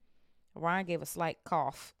Malfoy. Ron gave a slight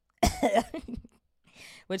cough,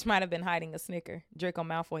 which might have been hiding a snicker. Draco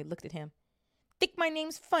Malfoy looked at him. Think my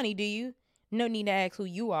name's funny, do you? No need to ask who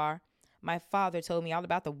you are. My father told me all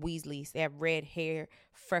about the Weasleys. They have red hair,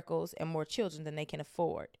 freckles, and more children than they can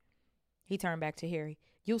afford. He turned back to Harry.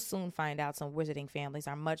 You'll soon find out some wizarding families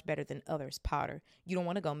are much better than others, Potter. You don't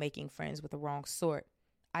want to go making friends with the wrong sort.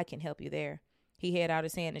 I can help you there. He held out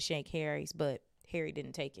his hand to shake Harry's, but Harry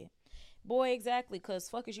didn't take it. Boy, exactly, because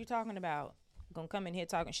fuck is you talking about? Gonna come in here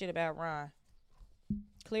talking shit about Ron.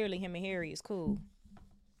 Clearly him and Harry is cool.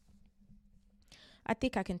 I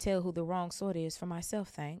think I can tell who the wrong sort is for myself,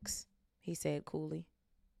 thanks, he said coolly.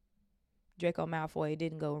 Draco Malfoy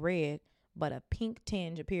didn't go red, but a pink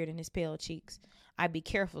tinge appeared in his pale cheeks. I'd be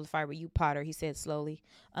careful if I were you, Potter, he said slowly.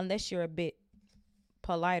 Unless you're a bit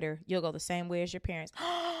politer, you'll go the same way as your parents.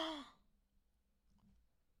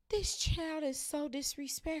 This child is so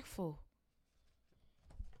disrespectful.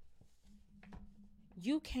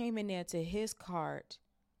 You came in there to his cart,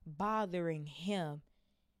 bothering him,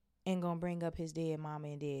 and gonna bring up his dead mama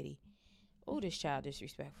and daddy. Oh, this child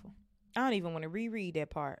disrespectful. I don't even want to reread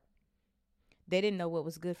that part. They didn't know what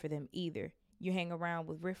was good for them either. You hang around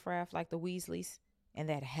with riffraff like the Weasleys and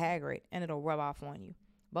that Hagrid, and it'll rub off on you.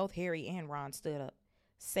 Both Harry and Ron stood up.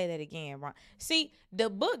 Say that again, Ron. See, the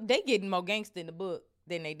book, they getting more gangster in the book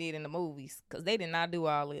than they did in the movies, because they did not do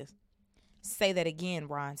all this. Say that again,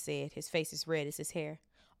 Ron said, his face as red as his hair.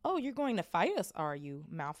 Oh, you're going to fight us, are you?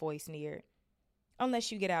 Malfoy sneered.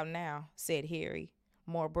 Unless you get out now, said Harry,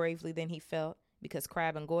 more bravely than he felt, because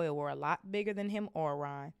Crabbe and Goyle were a lot bigger than him or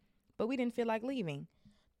Ron. But we didn't feel like leaving.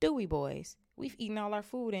 Do we, boys? We've eaten all our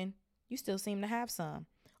food and you still seem to have some.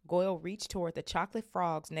 Goyle reached toward the chocolate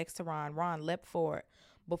frogs next to Ron. Ron leapt forward.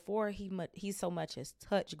 Before he so much as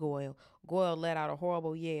touched Goyle, Goyle let out a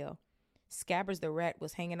horrible yell. Scabbers the rat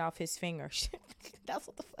was hanging off his finger. That's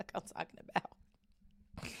what the fuck I'm talking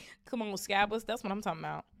about. Come on, Scabbers. That's what I'm talking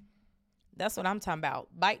about. That's what I'm talking about.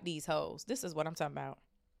 Bite these hoes. This is what I'm talking about.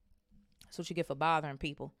 That's what you get for bothering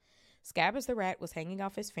people. Scabbers the rat was hanging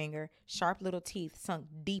off his finger. Sharp little teeth sunk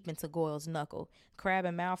deep into Goyle's knuckle. Crabbe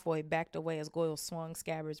and Malfoy backed away as Goyle swung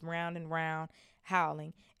Scabbers round and round,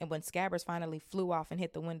 howling. And when Scabbers finally flew off and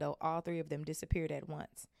hit the window, all 3 of them disappeared at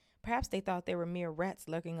once. Perhaps they thought they were mere rats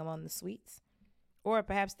lurking among the sweets. Or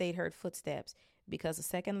perhaps they'd heard footsteps, because a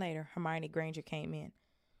second later, Hermione Granger came in.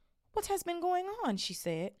 What has been going on? She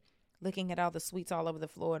said. looking at all the sweets all over the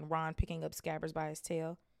floor and Ron picking up Scabbers by his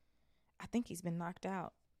tail. I think he's been knocked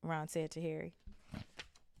out, Ron said to Harry.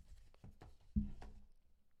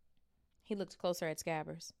 He looked closer at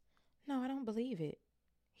Scabbers. No, I don't believe it.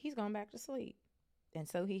 He's gone back to sleep. And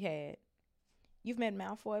so he had. You've met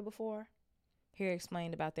Malfoy before? Harry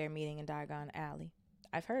explained about their meeting in Diagon Alley.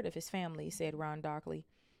 I've heard of his family, said Ron darkly.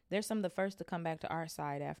 They're some of the first to come back to our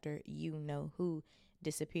side after you-know-who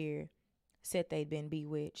disappeared. Said they'd been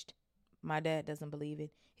bewitched. My dad doesn't believe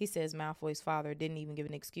it. He says Malfoy's father didn't even give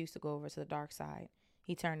an excuse to go over to the dark side.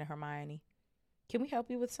 He turned to Hermione. Can we help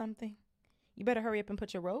you with something? You better hurry up and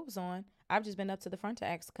put your robes on. I've just been up to the front to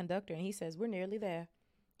ask the conductor, and he says we're nearly there.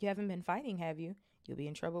 You haven't been fighting, have you? You'll be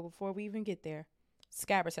in trouble before we even get there.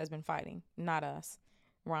 Scabbers has been fighting, not us,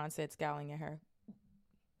 Ron said, scowling at her.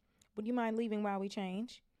 Would you mind leaving while we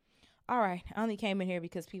change? All right, I only came in here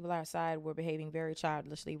because people outside were behaving very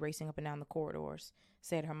childishly, racing up and down the corridors,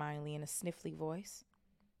 said Hermione in a sniffly voice.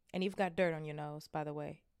 And you've got dirt on your nose, by the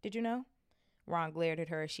way. Did you know? Ron glared at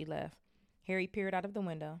her as she left. Harry peered out of the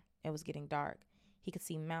window. It was getting dark. He could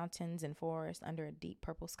see mountains and forests under a deep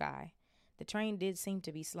purple sky. The train did seem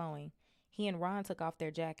to be slowing. He and Ron took off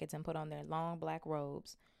their jackets and put on their long black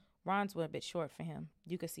robes. Ron's were a bit short for him.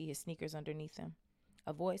 You could see his sneakers underneath him.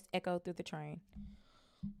 A voice echoed through the train.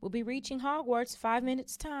 We'll be reaching Hogwarts 5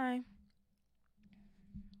 minutes' time.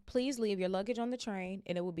 Please leave your luggage on the train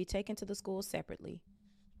and it will be taken to the school separately.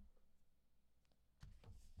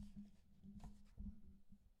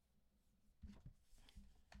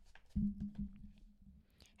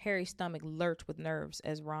 Harry's stomach lurched with nerves,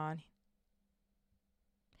 and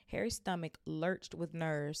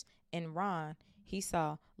Ron, he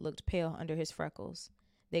saw, looked pale under his freckles.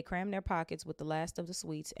 They crammed their pockets with the last of the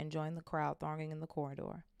sweets and joined the crowd thronging in the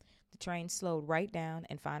corridor. The train slowed right down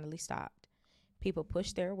and finally stopped. People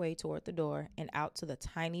pushed their way toward the door and out to the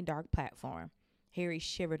tiny dark platform. Harry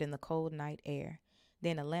shivered in the cold night air.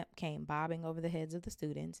 Then a lamp came bobbing over the heads of the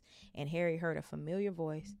students, and Harry heard a familiar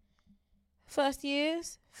voice. First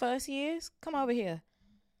years, come over here.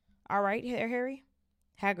 All right, Harry.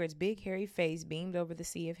 Hagrid's big hairy face beamed over the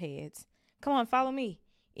sea of heads. Come on, follow me.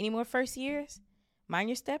 Any more first years? Mind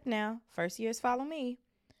your step now. First years, follow me.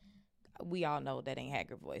 We all know that ain't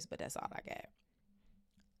Hagrid's voice, but that's all I got.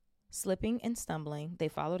 Slipping and stumbling, they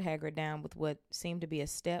followed Hagrid down with what seemed to be a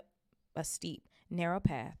steep, narrow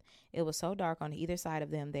path. It was so dark on either side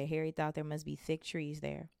of them that Harry thought there must be thick trees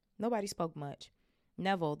there. Nobody spoke much.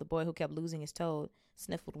 Neville, the boy who kept losing his toad,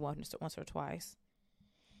 sniffled once or twice.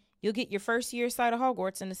 You'll get your first year sight of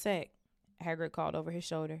Hogwarts in a sec, Hagrid called over his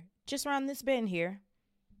shoulder. Just round this bend here.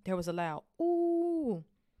 There was a loud ooh.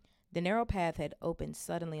 The narrow path had opened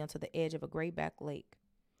suddenly onto the edge of a gray-back lake.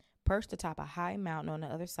 Perched atop a high mountain on the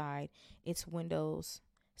other side, its windows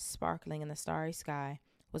sparkling in the starry sky,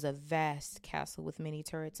 was a vast castle with many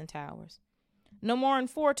turrets and towers. No more than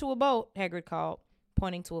 4 to a boat, Hagrid called,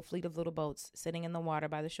 pointing to a fleet of little boats sitting in the water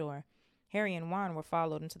by the shore. Harry and Ron were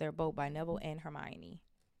followed into their boat by Neville and Hermione.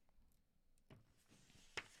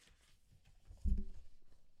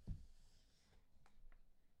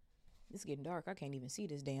 It's getting dark. I can't even see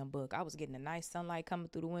this damn book. I was getting a nice sunlight coming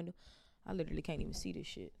through the window. I literally can't even see this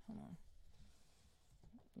shit. Hold on.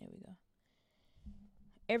 There we go.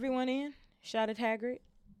 Everyone in? Shouted Hagrid,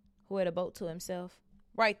 who had a boat to himself.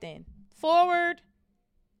 Right then. Forward!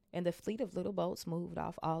 And the fleet of little boats moved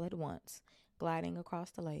off all at once, gliding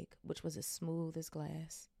across the lake, which was as smooth as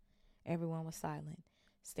glass. Everyone was silent,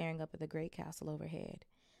 staring up at the great castle overhead.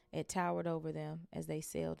 It towered over them as they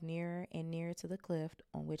sailed nearer and nearer to the cliff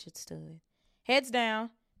on which it stood. Heads down,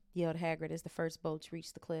 yelled Hagrid as the first boats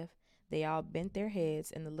reached the cliff. They all bent their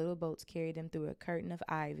heads, and the little boats carried them through a curtain of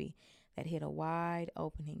ivy that hid a wide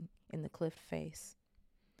opening in the cliff face.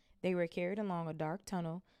 They were carried along a dark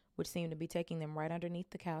tunnel, which seemed to be taking them right underneath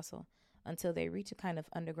the castle, until they reached a kind of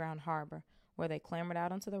underground harbor, where they clambered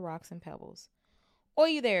out onto the rocks and pebbles. Oi,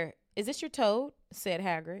 you there! Is this your toad? Said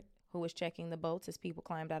Hagrid, who was checking the boats as people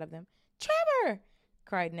climbed out of them. Trevor!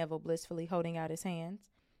 Cried Neville blissfully, holding out his hands.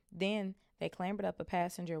 Then they clambered up a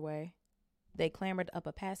passageway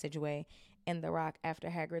in the rock after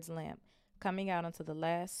Hagrid's lamp, coming out onto the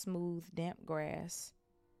last smooth, damp grass.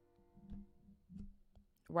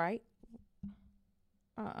 Right?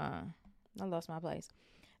 I lost my place.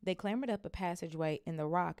 They clambered up a passageway in the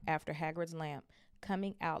rock after Hagrid's lamp,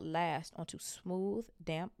 coming out last onto smooth,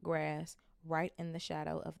 damp grass right in the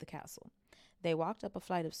shadow of the castle. They walked up a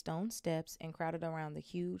flight of stone steps and crowded around the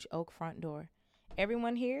huge oak front door.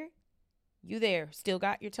 Everyone here? You there, still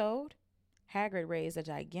got your toad? Hagrid raised a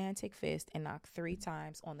gigantic fist and knocked 3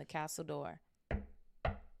 times on the castle door.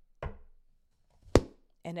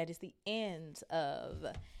 And that is the end of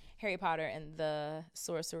Harry Potter and the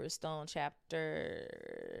Sorcerer's Stone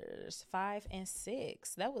chapters 5 and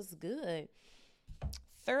 6. That was good.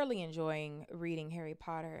 Thoroughly enjoying reading Harry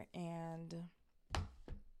Potter, and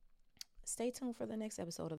stay tuned for the next episode of